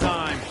mine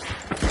time!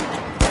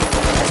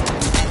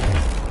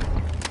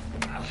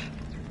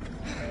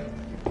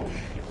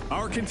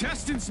 Our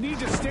contestants need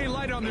to stay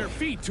light on their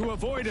feet to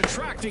avoid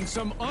attracting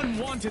some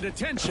unwanted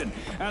attention,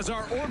 as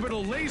our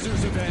orbital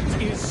lasers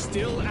event is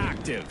still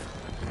active.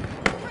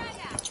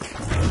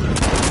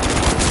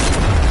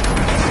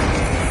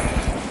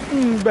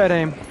 Bad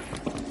aim.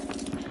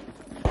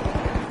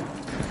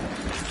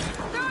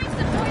 Throwing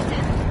some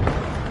poison.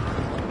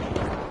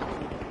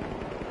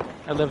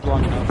 I lived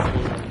long enough to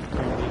bring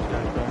these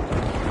guys back.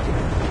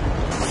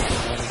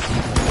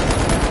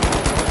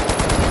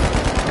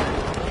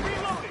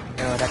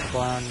 Kill that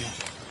one.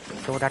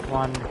 Kill that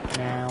one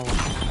now.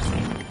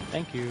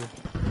 Thank you.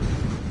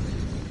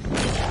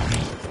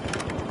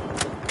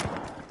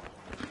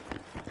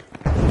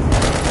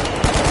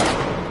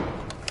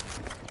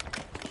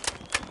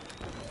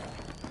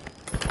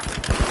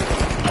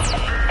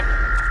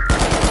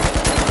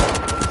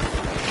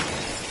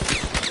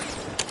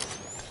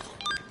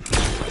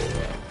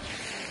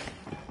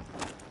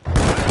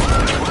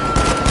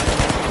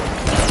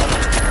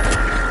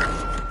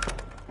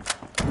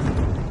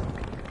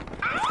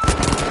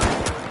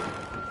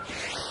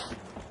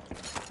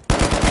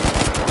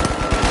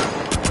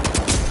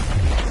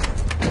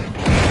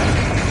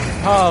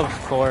 Of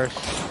course.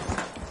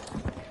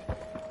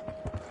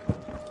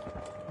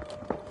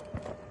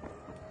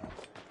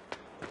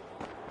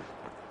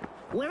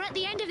 We're at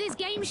the end of this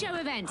game show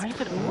event. Why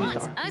is it always What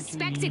a RPG?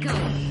 spectacle!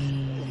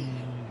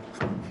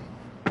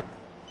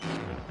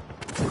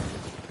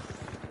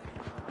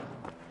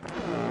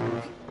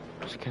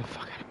 Just get the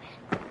fuck out of me.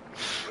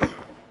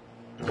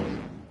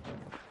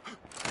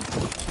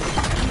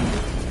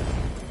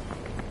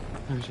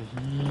 There's a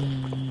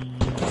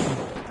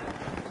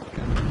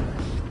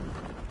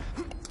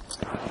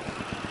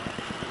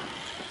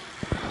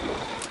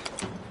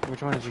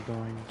Which one is he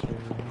going to?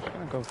 He's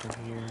gonna go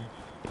from here.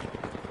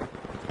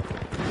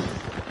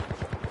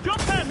 Jump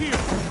pad here!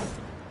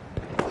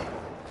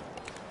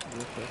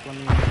 This one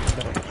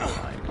better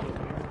find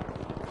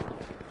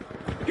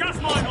here. Gas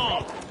mine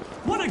off!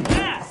 What a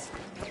gas!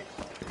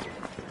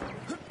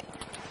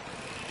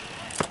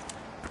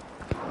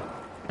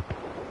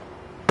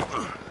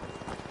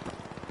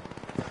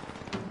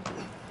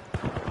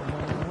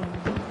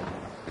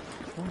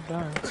 Oh,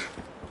 darn.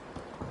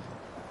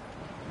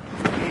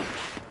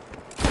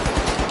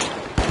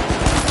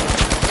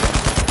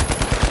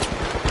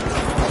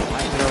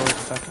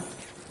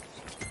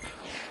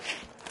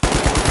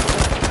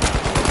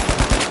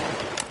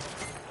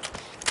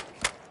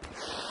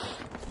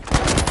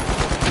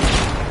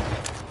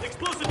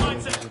 Explosive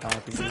mindset!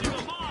 Setting a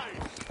mine!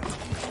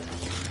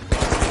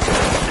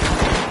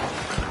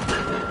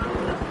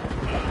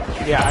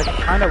 Yeah, I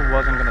kind of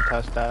wasn't gonna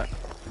test that.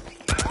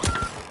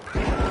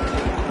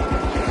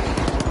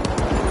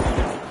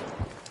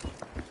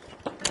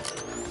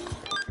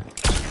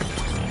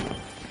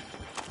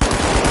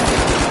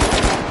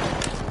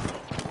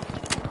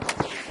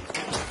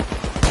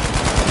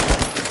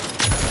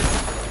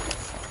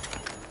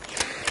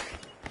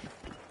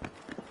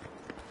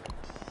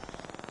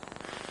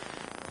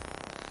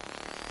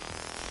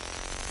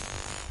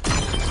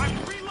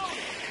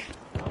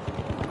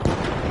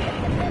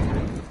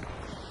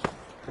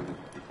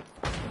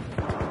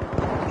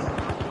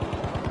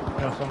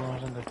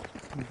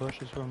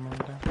 bushes for a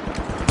moment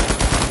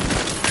there.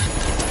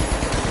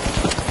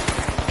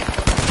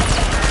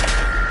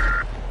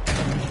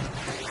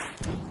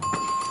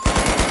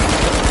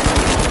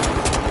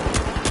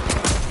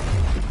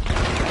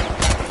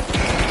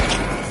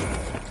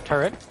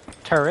 Turret,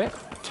 turret,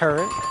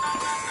 turret.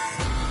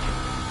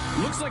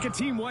 Looks like a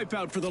team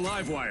wipeout for the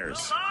live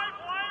wires.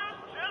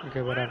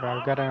 Okay, whatever.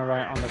 I've got it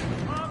right on the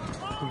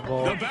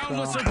vault. The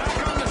Boundless are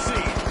back on the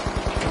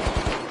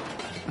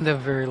scene. At the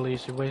very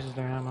least, it wastes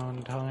their ammo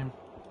and time.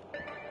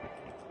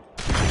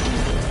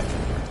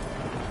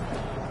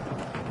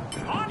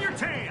 On your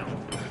tail!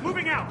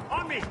 Moving out!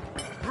 On me!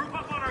 Group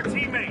up on our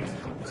teammates!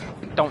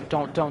 Don't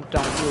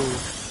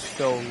move.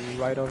 Go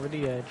right over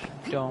the edge.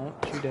 Don't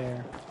you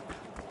dare.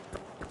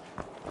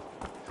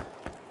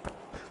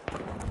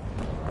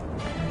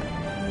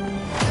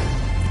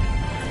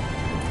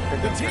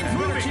 The teams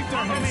better keep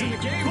their heads in the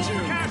game, Cool,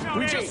 June. cash out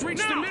We A. just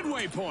reached the Now.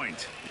 midway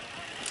point.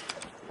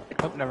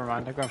 Oh, never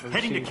mind. They're going for the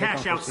Heading C. to They're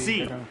cash going out for C.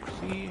 They're going for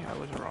C. I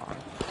was wrong.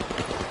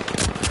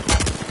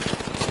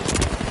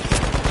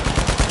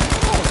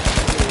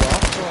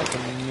 Also, like a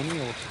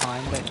minimal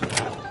time that you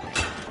have.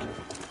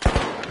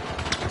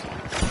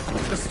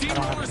 The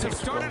Steamrollers have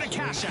started a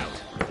cash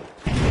out.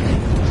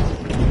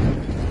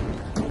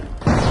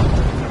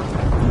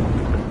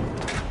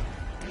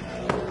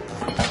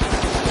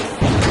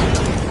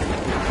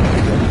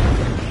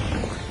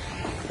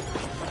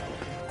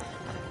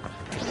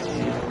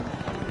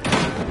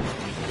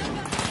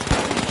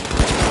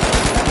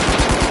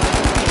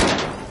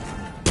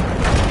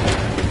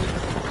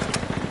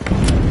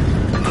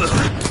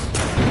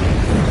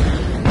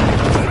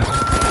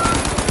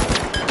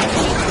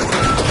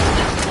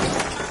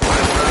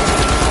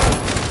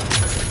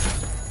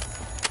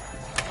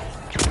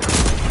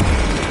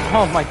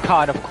 Oh my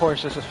god, of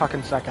course this is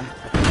fucking second.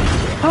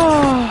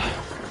 Oh.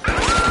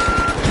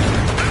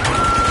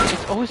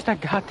 It's always that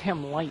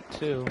goddamn light,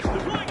 too.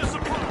 Deploying a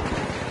supply!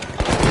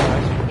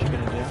 That's what you're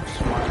gonna do.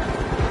 Smart.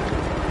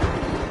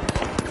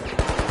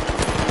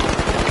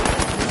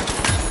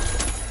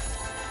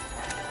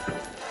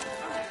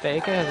 The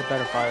AK has a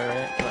better fire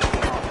rate, but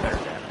not better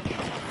damage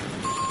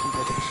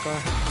compared to the Scar.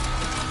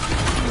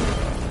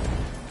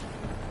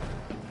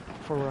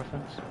 For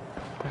reference,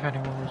 if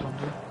anyone was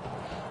wondering.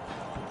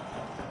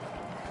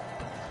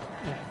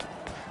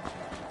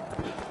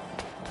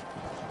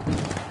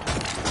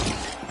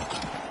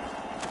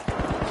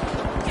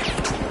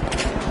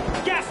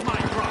 Gas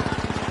mine drop!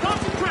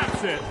 Thompson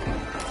grabs it!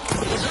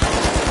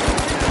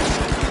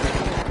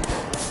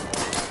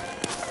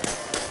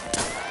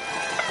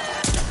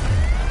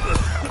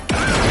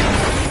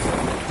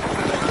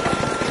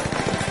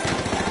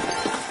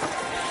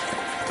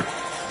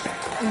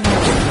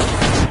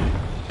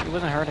 It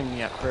wasn't hurting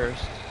me at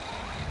first,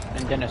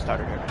 and then it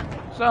started hurting.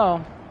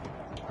 So,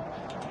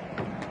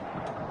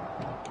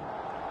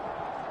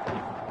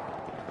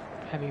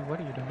 Heavy, what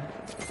are you doing?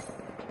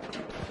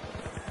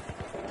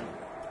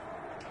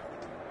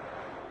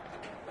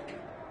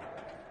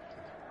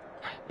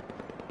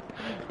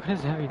 What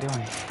is Heavy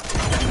doing?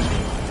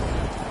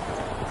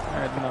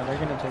 Alright, no, they're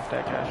gonna take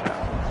that cash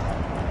out.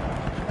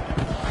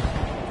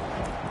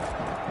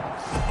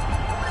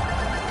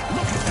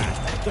 Look at that.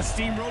 The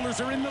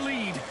Steamrollers are in the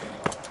lead.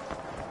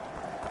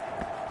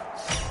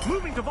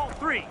 Moving to Vault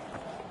 3!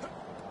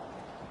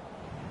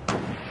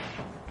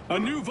 A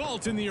new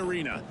vault in the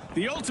arena.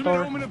 The ultimate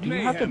Or, omen of do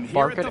you have to mayhem here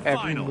bark at at the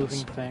every finals.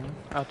 moving thing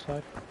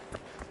outside?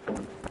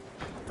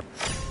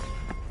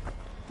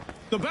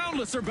 The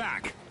Boundless are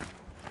back.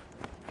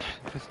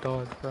 This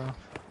dog, bro.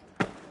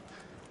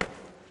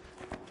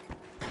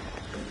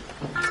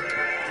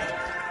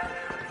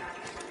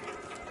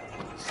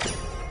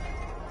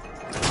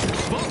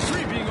 Vault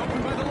 3 being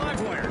opened by the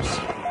live wires.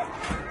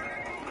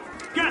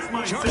 Gas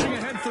mine Charging set!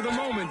 ahead for the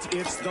moment,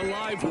 it's the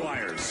live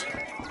wires.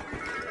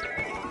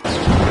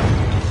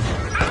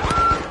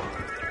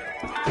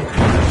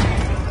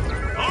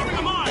 Arming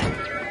a mine!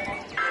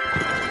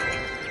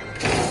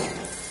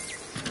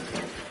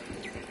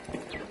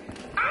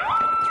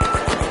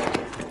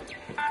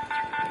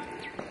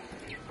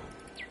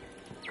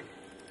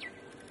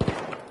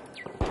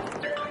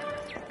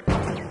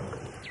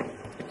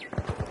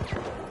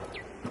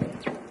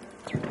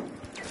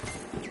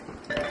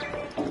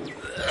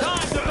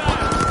 Time to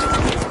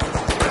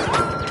battle!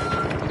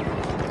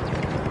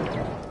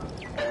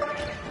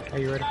 Are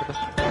you ready for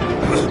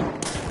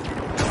this?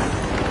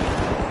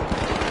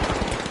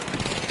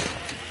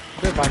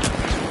 Goodbye.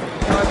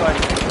 Bye-bye.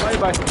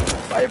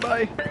 Bye-bye.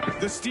 Bye-bye.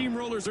 The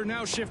Steamrollers are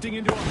now shifting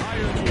into a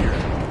higher gear.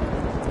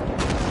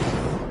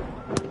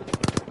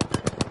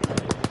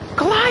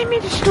 Climb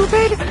it,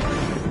 stupid!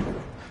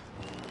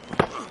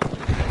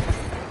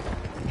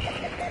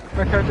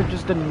 My character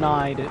just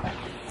denied it.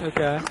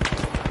 Okay.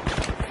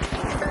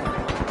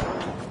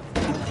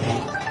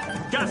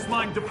 Gas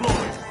mine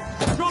deployed!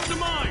 Drop the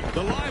mine!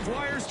 The live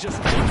wires just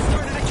started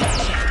a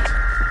cash out.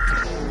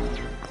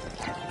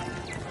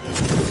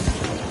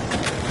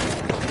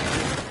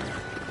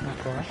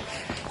 Okay.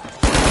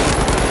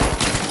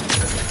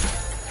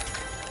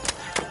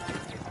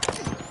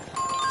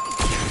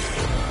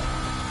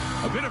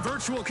 bit of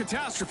virtual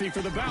catastrophe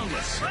for the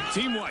Boundless.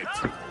 Team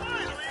wiped.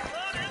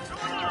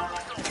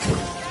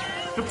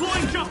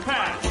 Deploying jump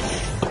pad.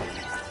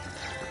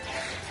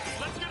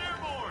 Let's get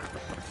airborne.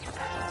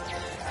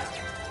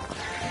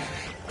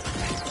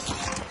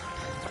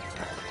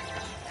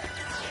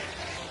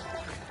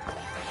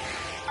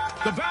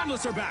 The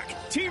Boundless are back.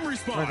 Team We're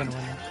respawn. gonna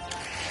win this.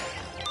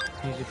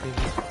 Easy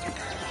peasy.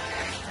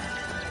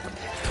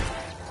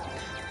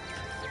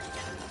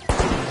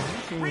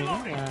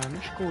 Reloading.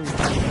 And squeeze.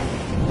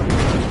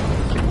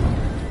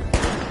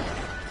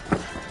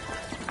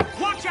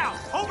 Watch out!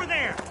 Over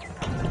there!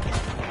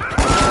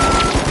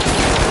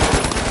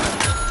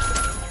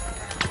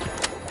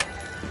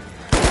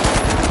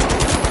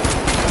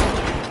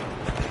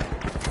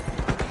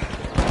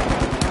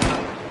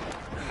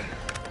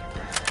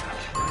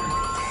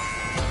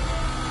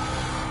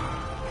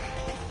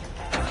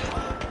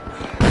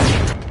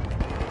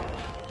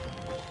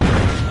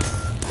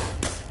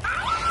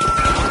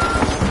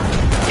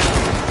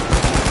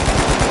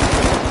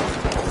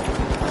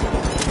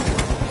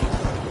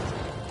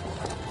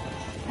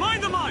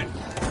 Mind the mine!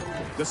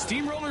 The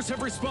Steamrollers have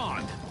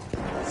respawned.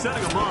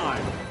 Setting a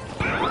mine.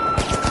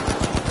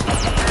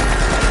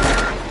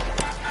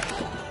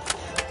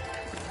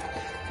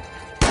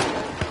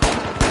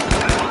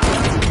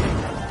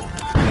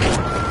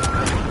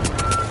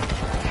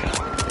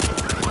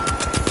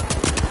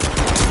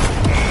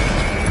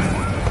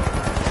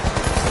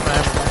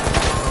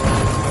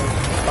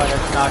 But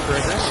it's not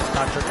triggering. It's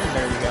not triggering.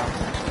 There you go.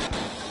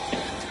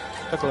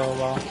 Took a little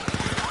while.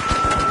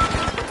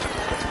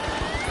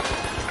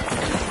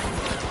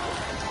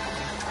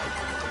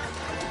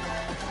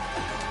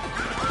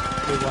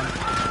 Good one.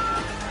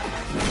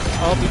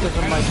 All because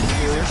of my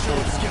superior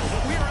skills. Skill,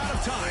 but we are out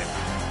of time.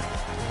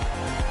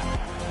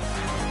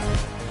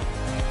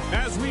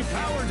 As we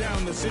power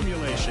down the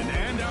simulation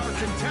and our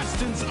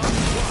contestants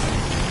unplug,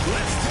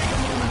 let's take a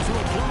moment to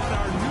applaud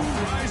our new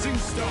rising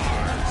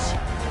stars.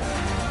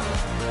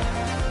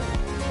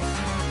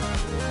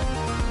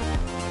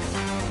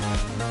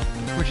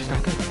 Which is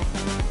not good.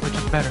 Which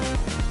is better.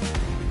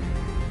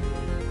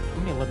 How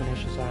many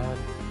eliminations I had?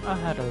 I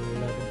had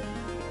 11.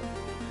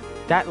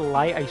 That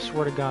light, I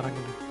swear to God, I'm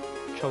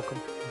gonna choke him.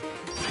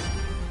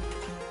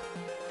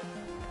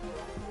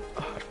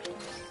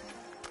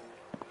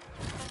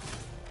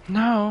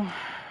 No.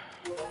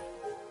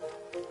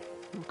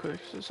 Okay,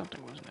 so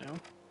something was new.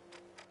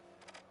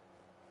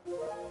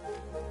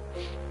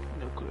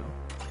 No clue.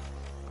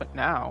 But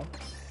now.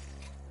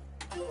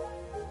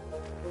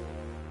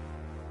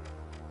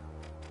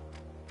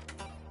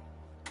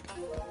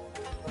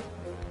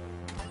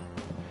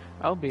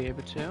 I'll be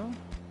able to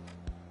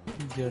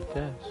get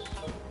this.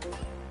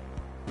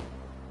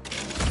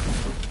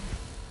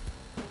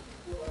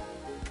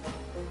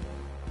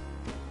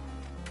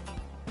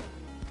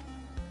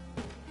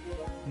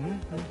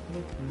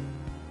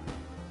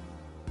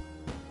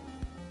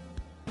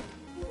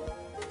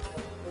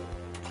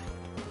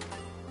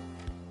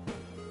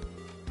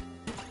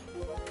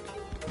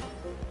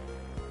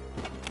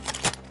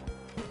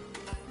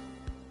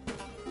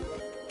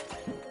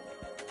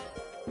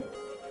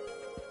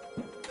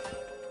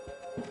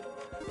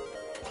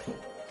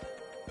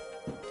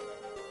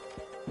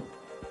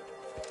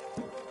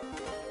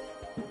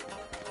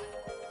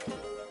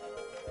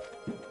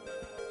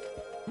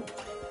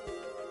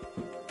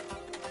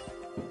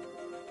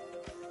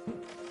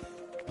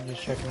 I'm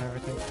just checking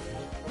everything.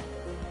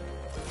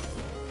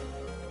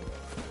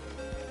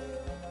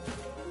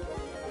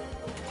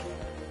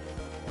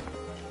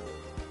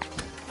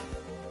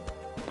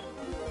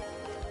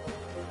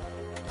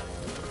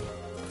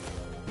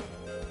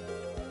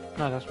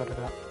 No, that's what I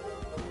got.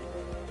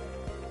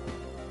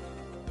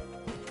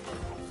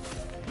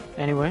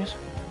 Anyways,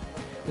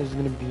 this is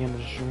gonna be the end of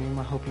the stream.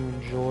 I hope you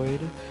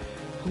enjoyed.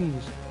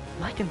 Please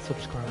like and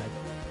subscribe.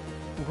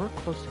 We're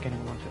close to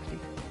getting 150.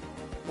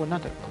 Well,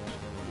 not that close.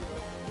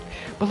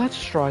 But let's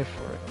strive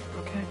for it,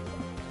 okay?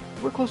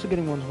 We're close to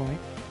getting 120.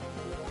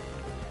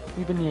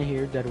 We've been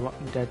here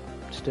dead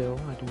still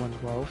at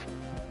 112.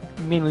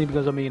 Mainly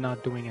because of me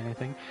not doing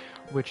anything,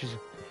 which is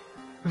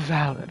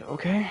valid,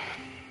 okay?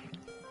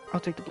 I'll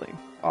take the blame.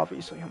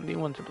 Obviously, I'm the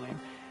one to blame.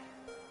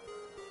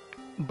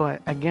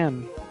 But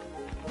again,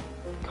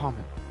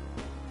 comment.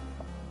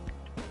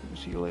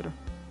 See you later.